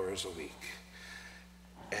 4 hours a week.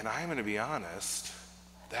 And I'm going to be honest,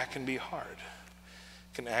 that can be hard.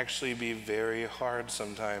 can actually be very hard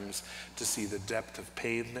sometimes to see the depth of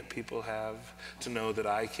pain that people have, to know that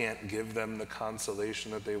I can't give them the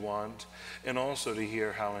consolation that they want, and also to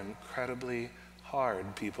hear how incredibly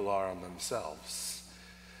hard people are on themselves.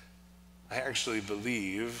 I actually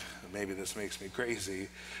believe, maybe this makes me crazy,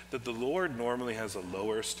 that the Lord normally has a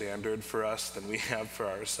lower standard for us than we have for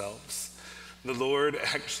ourselves. The Lord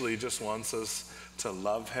actually just wants us to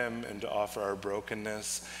love him and to offer our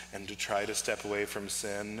brokenness and to try to step away from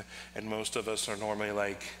sin. And most of us are normally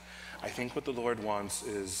like, I think what the Lord wants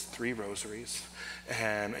is 3 rosaries,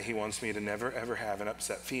 and he wants me to never ever have an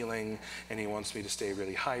upset feeling, and he wants me to stay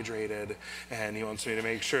really hydrated, and he wants me to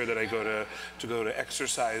make sure that I go to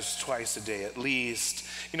exercise twice a day at least.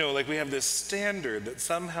 You know, like we have this standard that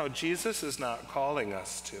somehow Jesus is not calling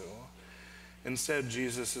us to. Instead,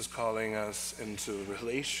 Jesus is calling us into a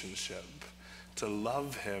relationship, to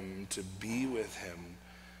love him, to be with him.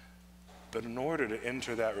 But in order to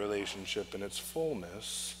enter that relationship in its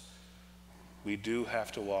fullness, we do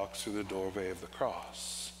have to walk through the doorway of the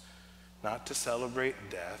cross, not to celebrate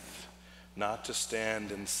death, not to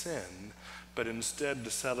stand in sin, but instead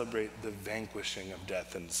to celebrate the vanquishing of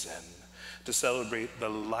death and sin, to celebrate the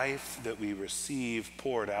life that we receive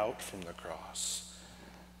poured out from the cross.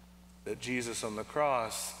 That Jesus on the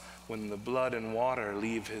cross, when the blood and water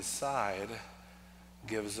leave his side,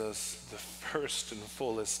 gives us the first and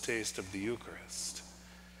fullest taste of the Eucharist.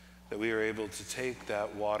 That we are able to take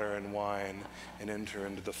that water and wine and enter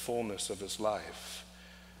into the fullness of his life.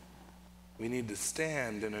 We need to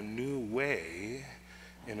stand in a new way,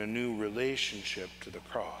 in a new relationship to the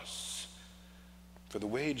cross. For the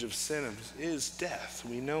wage of sin is death,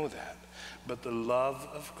 we know that. But the love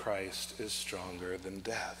of Christ is stronger than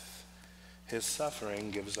death. His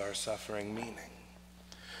suffering gives our suffering meaning.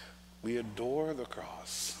 We adore the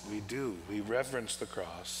cross. We do. We reverence the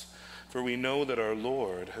cross. For we know that our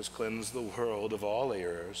Lord has cleansed the world of all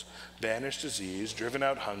errors, banished disease, driven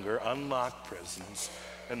out hunger, unlocked prisons,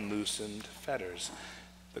 and loosened fetters.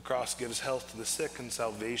 The cross gives health to the sick and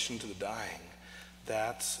salvation to the dying.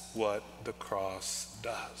 That's what the cross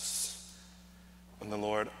does. And the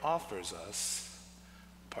Lord offers us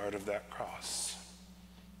part of that cross.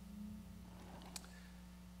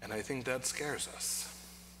 And I think that scares us.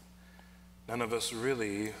 None of us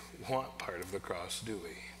really want part of the cross, do we?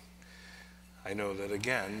 I know that,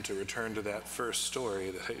 again, to return to that first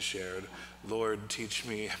story that I shared, Lord, teach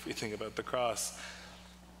me everything about the cross.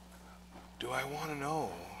 Do I want to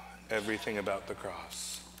know everything about the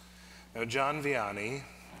cross? Now, John Vianney,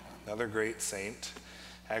 another great saint,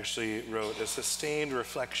 actually wrote a sustained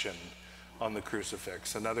reflection on the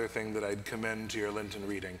crucifix, another thing that I'd commend to your Lenten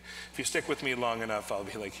reading. If you stick with me long enough, I'll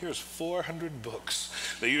be like, here's 400 books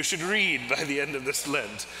that you should read by the end of this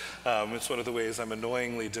Lent. It's one of the ways I'm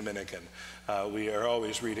annoyingly Dominican. We are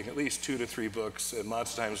always reading at least 2 to 3 books, and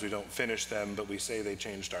lots of times we don't finish them, but we say they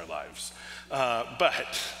changed our lives.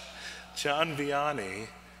 But John Vianney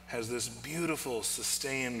has this beautiful,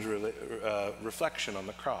 sustained reflection on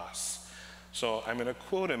the cross. So I'm going to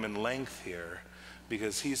quote him in length here,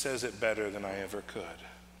 because he says it better than I ever could.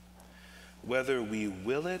 Whether we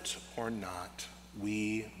will it or not,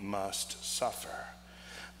 we must suffer.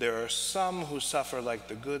 There are some who suffer like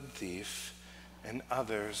the good thief, and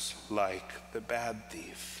others like the bad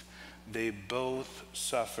thief. They both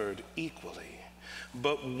suffered equally,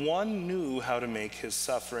 but one knew how to make his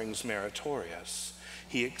sufferings meritorious.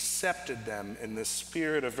 He accepted them in the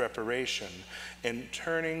spirit of reparation, and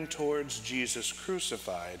turning towards Jesus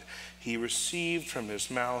crucified, he received from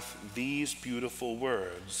his mouth these beautiful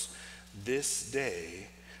words, "This day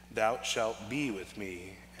thou shalt be with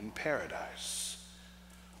me in paradise."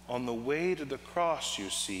 On the way to the cross, you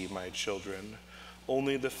see, my children,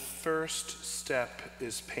 only the first step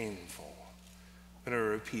is painful. I'm going to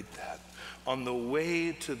repeat that. On the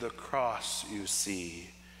way to the cross, you see,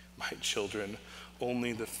 my children,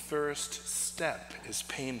 only the first step is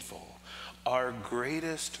painful. Our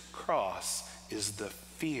greatest cross is the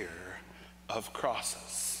fear of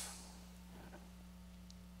crosses.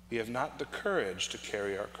 We have not the courage to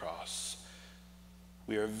carry our cross.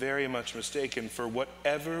 We are very much mistaken, for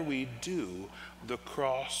whatever we do, the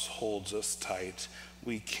cross holds us tight.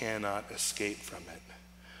 We cannot escape from it.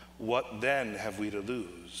 What then have we to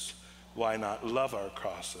lose? Why not love our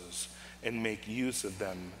crosses and make use of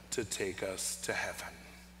them to take us to heaven?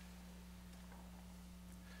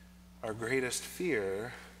 Our greatest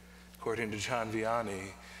fear, according to John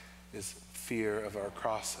Vianney, is fear of our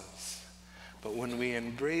crosses. But when we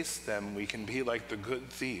embrace them, we can be like the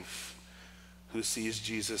good thief who sees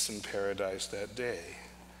Jesus in paradise that day.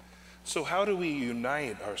 So how do we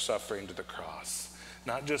unite our suffering to the cross?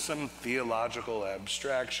 Not just some theological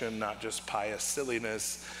abstraction, not just pious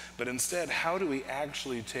silliness, but instead, how do we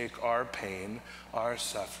actually take our pain, our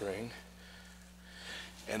suffering,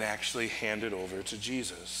 and actually hand it over to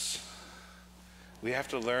Jesus? We have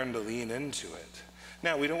to learn to lean into it.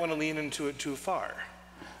 Now, we don't want to lean into it too far.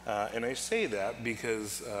 And I say that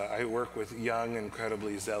because I work with young,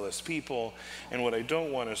 incredibly zealous people, and what I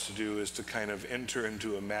don't want us to do is to kind of enter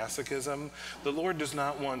into a masochism. The Lord does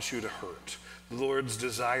not want you to hurt. The Lord's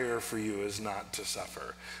desire for you is not to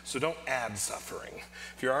suffer. So don't add suffering.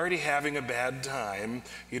 If you're already having a bad time,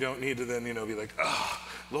 you don't need to then, be like, oh,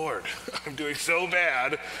 Lord, I'm doing so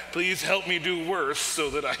bad. Please help me do worse so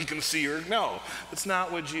that I can see your... No, that's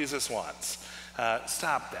not what Jesus wants.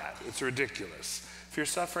 Stop that. It's ridiculous. If you're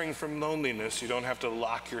suffering from loneliness, you don't have to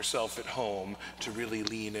lock yourself at home to really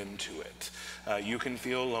lean into it. You can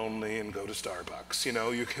feel lonely and go to Starbucks.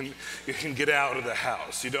 You can get out of the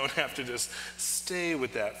house. You don't have to just stay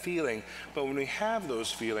with that feeling. But when we have those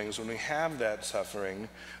feelings, when we have that suffering,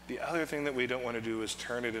 the other thing that we don't want to do is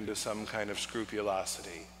turn it into some kind of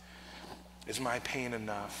scrupulosity. Is my pain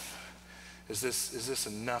enough? Is this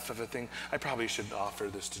enough of a thing? I probably should offer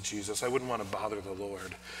this to Jesus. I wouldn't want to bother the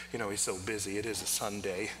Lord. He's so busy. It is a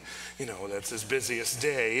Sunday. That's his busiest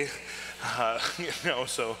day.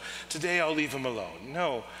 So today I'll leave him alone.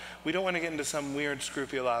 No, we don't want to get into some weird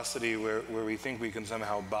scrupulosity where we think we can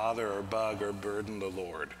somehow bother or bug or burden the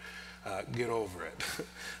Lord. Get over it.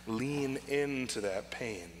 Lean into that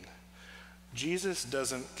pain. Jesus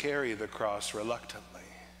doesn't carry the cross reluctantly.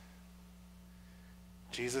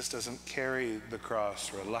 Jesus doesn't carry the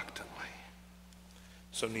cross reluctantly,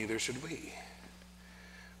 so neither should we.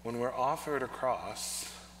 When we're offered a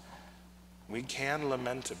cross, we can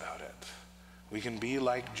lament about it. We can be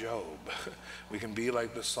like Job. We can be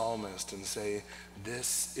like the psalmist and say,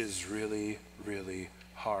 this is really, really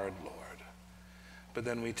hard, Lord. But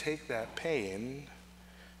then we take that pain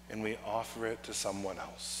and we offer it to someone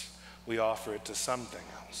else. We offer it to something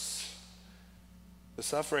else. The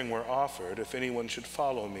suffering we're offered, if anyone should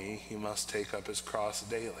follow me, he must take up his cross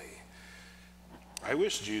daily. I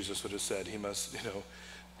wish Jesus would have said he must,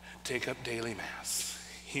 take up daily mass.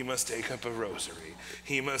 He must take up a rosary.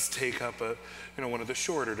 He must take up one of the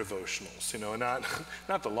shorter devotionals,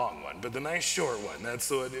 not the long one, but the nice short one. That's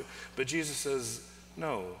the one. But Jesus says,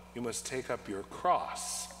 no, you must take up your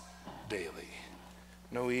cross daily.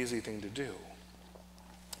 No easy thing to do.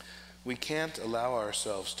 We can't allow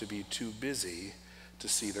ourselves to be too busy to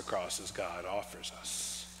see the cross as God offers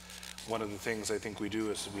us. One of the things I think we do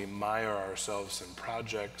is we mire ourselves in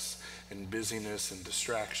projects, in busyness and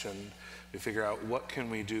distraction. We figure out what can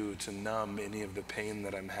we do to numb any of the pain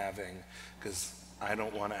that I'm having, because I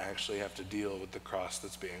don't want to actually have to deal with the cross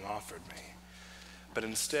that's being offered me. But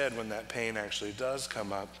instead, when that pain actually does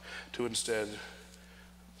come up, to instead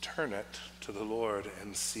turn it to the Lord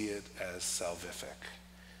and see it as salvific.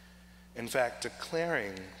 In fact,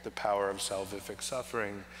 declaring the power of salvific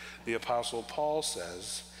suffering, the Apostle Paul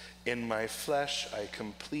says, in my flesh I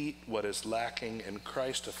complete what is lacking in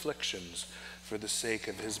Christ's afflictions for the sake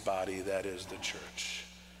of his body, that is the church.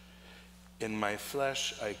 In my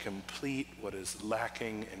flesh I complete what is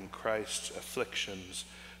lacking in Christ's afflictions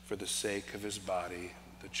for the sake of his body,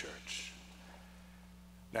 the church.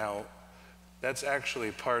 Now, that's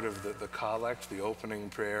actually part of the collect, the opening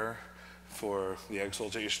prayer for the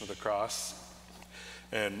exaltation of the cross.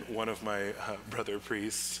 And one of my brother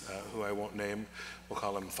priests, who I won't name, we'll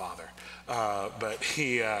call him Father, but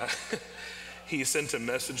he sent a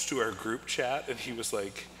message to our group chat, and he was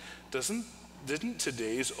like, didn't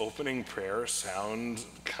today's opening prayer sound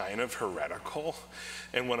kind of heretical?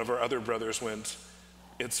 And one of our other brothers went,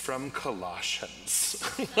 it's from Colossians.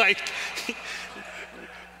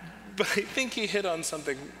 But I think he hit on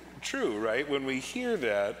something true, right? When we hear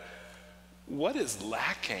that, what is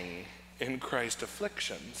lacking in Christ's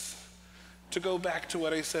afflictions? To go back to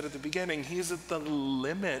what I said at the beginning, he's at the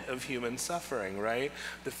limit of human suffering, right?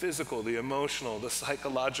 The physical, the emotional, the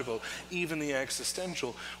psychological, even the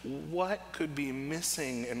existential. What could be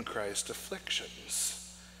missing in Christ's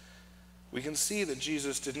afflictions? We can see that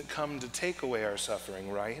Jesus didn't come to take away our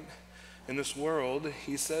suffering, right? In this world,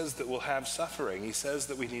 he says that we'll have suffering. He says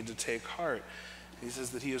that we need to take heart. He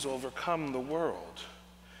says that he has overcome the world.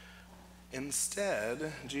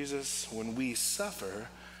 Instead, Jesus, when we suffer,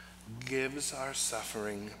 gives our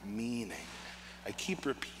suffering meaning. I keep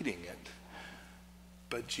repeating it,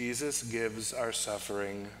 but Jesus gives our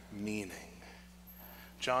suffering meaning.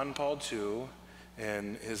 John Paul II,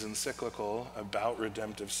 in his encyclical about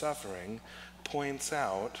redemptive suffering, points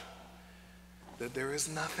out that there is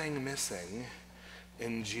nothing missing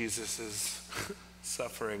in Jesus'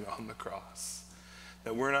 suffering on the cross.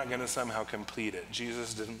 that we're not going to somehow complete it.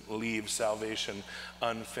 Jesus didn't leave salvation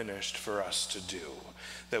unfinished for us to do,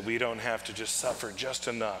 that we don't have to just suffer just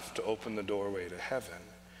enough to open the doorway to heaven.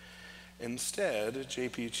 Instead,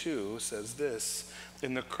 JP2 says this: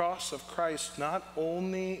 in the cross of Christ, not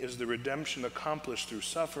only is the redemption accomplished through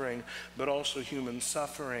suffering, but also human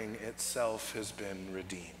suffering itself has been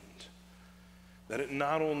redeemed. That it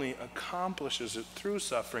not only accomplishes it through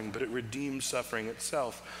suffering, but it redeems suffering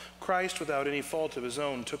itself. Christ, without any fault of his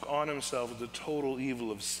own, took on himself the total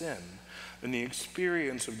evil of sin, and the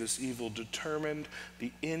experience of this evil determined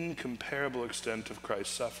the incomparable extent of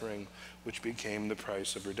Christ's suffering, which became the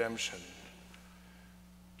price of redemption.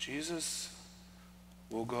 Jesus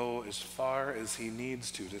will go as far as he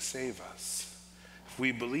needs to save us. If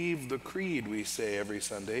we believe the creed we say every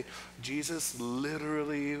Sunday, Jesus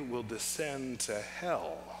literally will descend to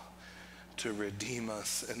hell to redeem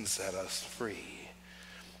us and set us free.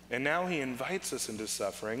 And now he invites us into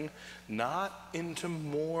suffering, not into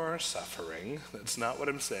more suffering. That's not what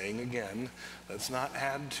I'm saying. Again, let's not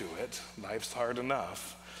add to it. Life's hard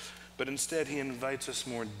enough. But instead, he invites us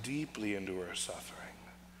more deeply into our suffering,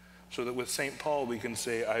 so that with St. Paul we can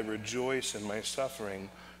say, I rejoice in my suffering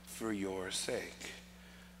for your sake.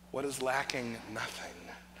 What is lacking? Nothing.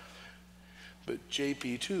 But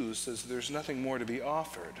JP2 says there's nothing more to be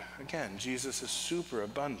offered. Again, Jesus is super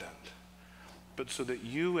abundant. But so that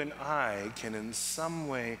you and I can in some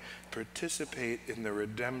way participate in the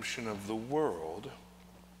redemption of the world,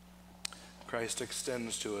 Christ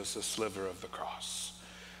extends to us a sliver of the cross,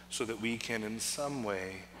 so that we can in some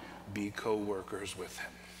way be co-workers with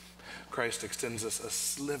him. Christ extends us a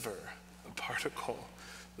sliver, a particle,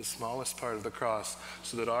 the smallest part of the cross,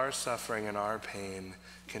 so that our suffering and our pain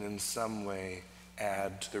can in some way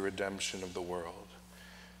add to the redemption of the world.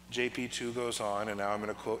 JP2 goes on, and now I'm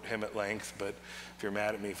going to quote him at length, but if you're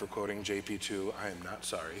mad at me for quoting JP2, I am not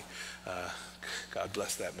sorry. God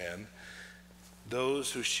bless that man.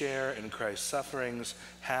 Those who share in Christ's sufferings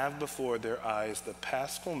have before their eyes the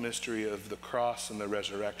paschal mystery of the cross and the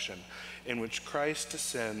resurrection, in which Christ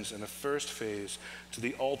descends in a first phase to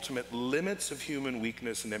the ultimate limits of human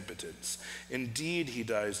weakness and impotence. Indeed, he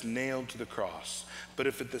dies nailed to the cross. But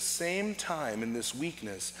if at the same time in this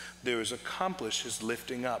weakness there is accomplished his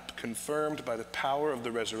lifting up, confirmed by the power of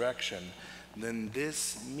the resurrection, then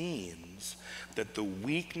this means that the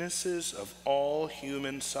weaknesses of all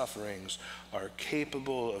human sufferings are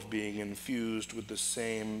capable of being infused with the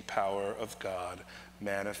same power of God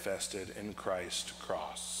manifested in Christ's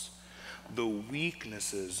cross. The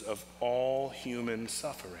weaknesses of all human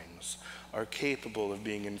sufferings are capable of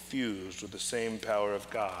being infused with the same power of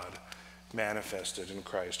God manifested in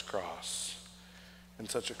Christ's cross. And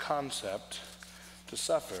such a concept, to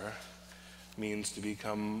suffer, means to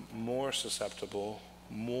become more susceptible,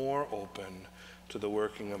 more open to the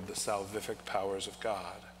working of the salvific powers of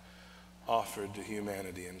God offered to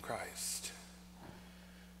humanity in Christ.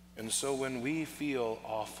 And so when we feel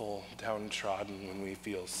awful, downtrodden, when we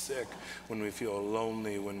feel sick, when we feel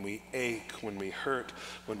lonely, when we ache, when we hurt,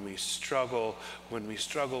 when we struggle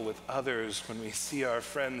with others, when we see our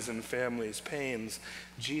friends and family's pains,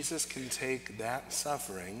 Jesus can take that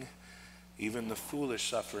suffering, even the foolish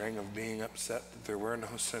suffering of being upset that there were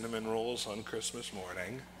no cinnamon rolls on Christmas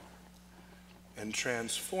morning, and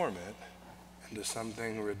transform it into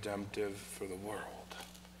something redemptive for the world.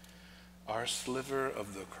 Our sliver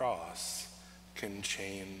of the cross can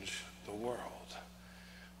change the world.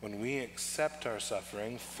 When we accept our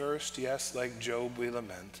suffering, first, yes, like Job, we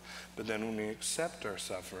lament, but then when we accept our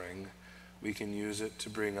suffering, we can use it to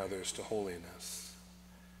bring others to holiness.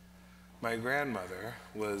 My grandmother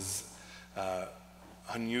was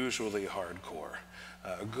unusually hardcore.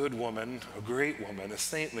 A good woman, a great woman, a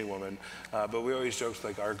saintly woman, but we always joked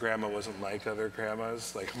like our grandma wasn't like other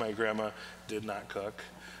grandmas. Like my grandma did not cook.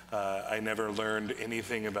 I never learned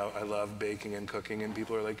anything about, I love baking and cooking, and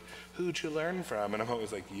people are like, who'd you learn from? And I'm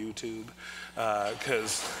always like, YouTube,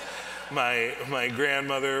 because my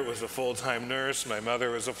grandmother was a full-time nurse, my mother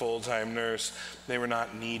was a full-time nurse. They were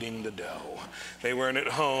not kneading the dough. They weren't at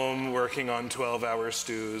home working on 12-hour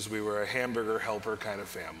stews. We were a hamburger helper kind of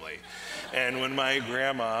family. And when my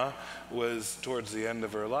grandma was towards the end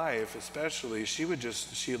of her life, especially, she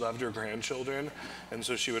loved her grandchildren, and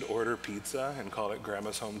so she would order pizza and call it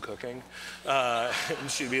Grandma's Home Cooking. And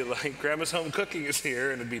she'd be like, Grandma's Home Cooking is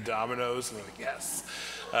here, and it'd be Domino's, and we're like, yes.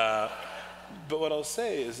 But what I'll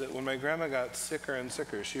say is that when my grandma got sicker and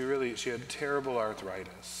sicker, she had terrible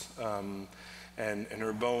arthritis, and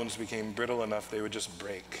her bones became brittle enough they would just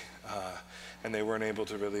break. And they weren't able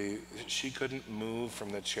to she couldn't move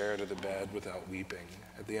from the chair to the bed without weeping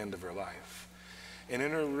at the end of her life. And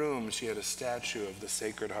in her room, she had a statue of the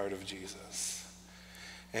Sacred Heart of Jesus.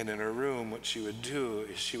 And in her room, what she would do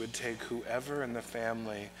is she would take whoever in the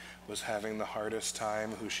family was having the hardest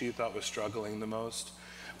time, who she thought was struggling the most.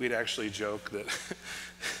 We'd actually joke that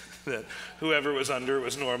that whoever was under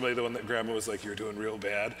was normally the one that Grandma was like, "You're doing real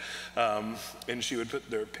bad." And she would put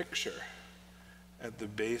their picture at the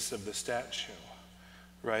base of the statue,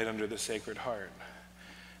 right under the Sacred Heart.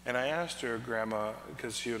 And I asked her, Grandma,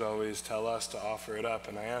 because she would always tell us to offer it up,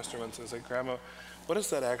 and I asked her once, I was like, "Grandma, what does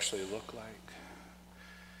that actually look like?"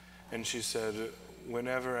 And she said,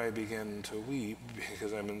 "Whenever I begin to weep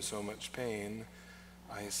because I'm in so much pain,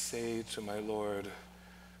 I say to my Lord,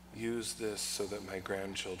 use this so that my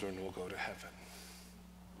grandchildren will go to heaven.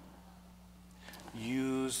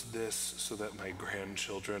 Use this so that my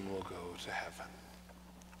grandchildren will go to heaven."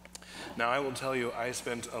 Now, I will tell you, I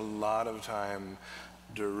spent a lot of time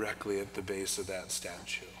directly at the base of that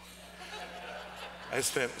statue. I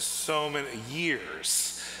spent so many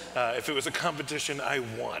years. If it was a competition, I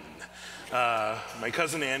won. My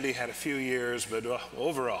cousin Andy had a few years, but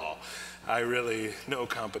overall, no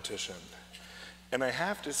competition. And I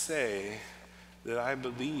have to say that I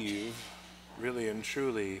believe, really and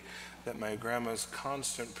truly, that my grandma's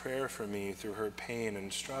constant prayer for me through her pain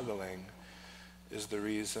and struggling is the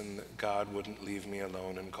reason that God wouldn't leave me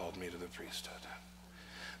alone and called me to the priesthood.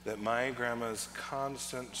 That my grandma's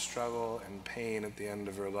constant struggle and pain at the end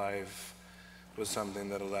of her life was something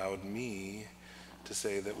that allowed me to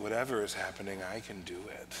say that whatever is happening, I can do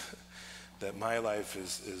it. That my life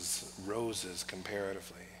is roses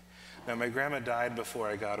comparatively. Now, my grandma died before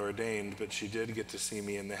I got ordained, but she did get to see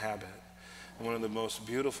me in the habit. And one of the most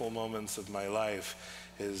beautiful moments of my life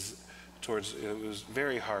is it was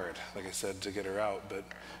very hard, like I said, to get her out, but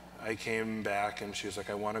I came back and she was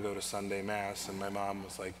like, "I want to go to Sunday Mass." And my mom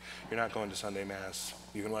was like, "You're not going to Sunday Mass.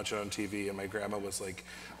 You can watch it on TV." And my grandma was like,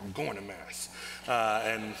 "I'm going to Mass."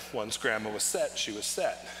 And once Grandma was set, she was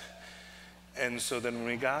set. And so then when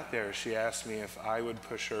we got there, she asked me if I would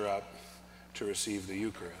push her up to receive the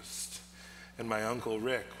Eucharist. And my Uncle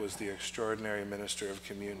Rick was the extraordinary minister of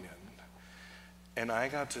communion. And I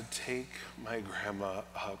got to take my grandma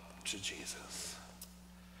up to Jesus.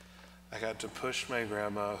 I got to push my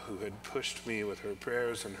grandma, who had pushed me with her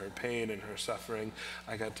prayers and her pain and her suffering.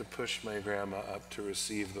 I got to push my grandma up to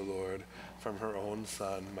receive the Lord from her own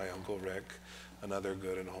son, my Uncle Rick, another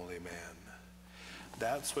good and holy man.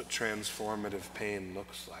 That's what transformative pain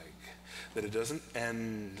looks like. That it doesn't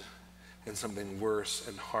end in something worse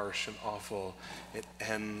and harsh and awful. It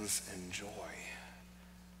ends in joy.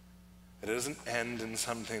 It doesn't end in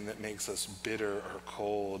something that makes us bitter or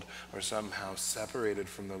cold or somehow separated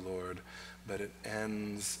from the Lord, but it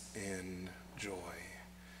ends in joy.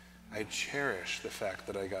 I cherish the fact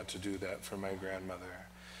that I got to do that for my grandmother.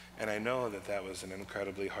 And I know that that was an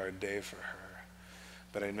incredibly hard day for her.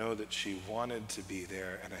 But I know that she wanted to be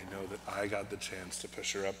there, and I know that I got the chance to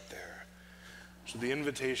push her up there. So the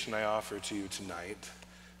invitation I offer to you tonight,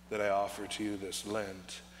 that I offer to you this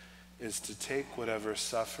Lent, is to take whatever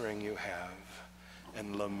suffering you have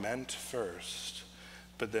and lament first,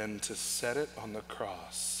 but then to set it on the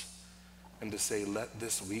cross and to say, "Let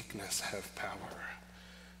this weakness have power."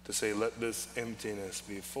 To say, "Let this emptiness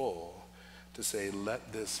be full." To say,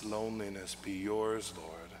 "Let this loneliness be yours,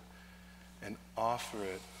 Lord," and offer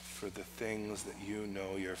it for the things that you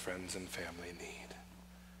know your friends and family need.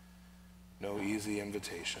 No easy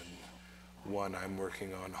invitation, one I'm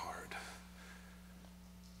working on hard.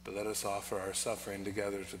 But let us offer our suffering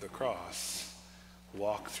together to the cross,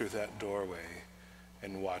 walk through that doorway,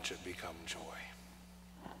 and watch it become joy.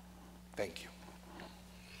 Thank you.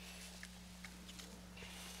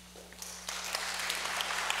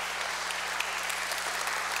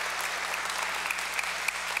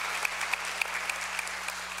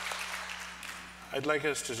 I'd like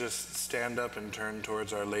us to just stand up and turn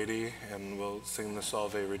towards Our Lady, and we'll sing the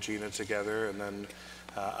Salve Regina together, and then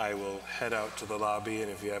I will head out to the lobby,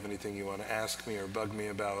 and if you have anything you want to ask me or bug me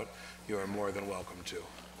about, you are more than welcome to.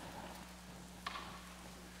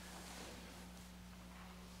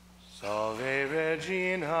 Salve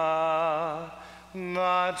Regina,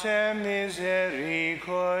 Mater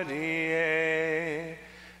misericordiae,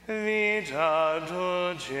 vita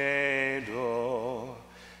dulcedo,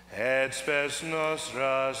 et spes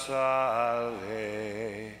nostra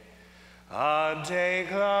salve. A te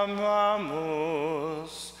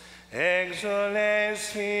clamamus, exules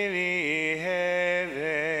filii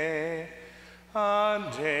Eve, a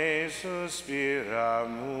te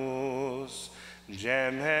suspiramus,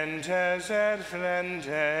 gementes et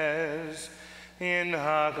flentes, in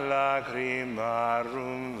hac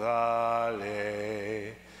lacrimarum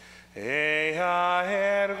vale. ea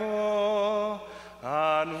ergo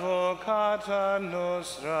advocata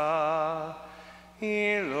nostra,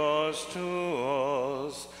 illos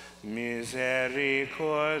tuos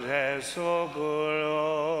misericordes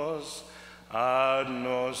oculos ad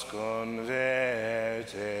nos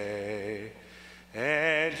converte,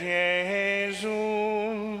 et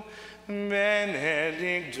Iesum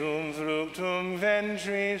benedictum fructum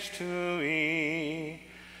ventris tui,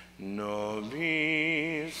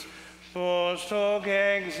 nobis post hoc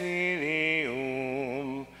exilium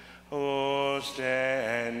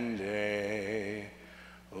ostende.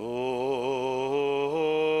 O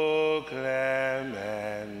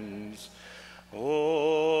clemens, O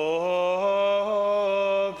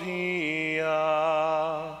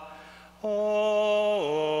pia, O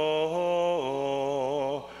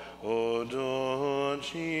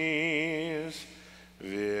dulcis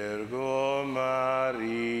Virgo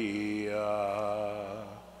Maria.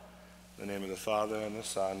 In the name of the Father, and the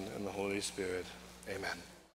Son, and the Holy Spirit. Amen.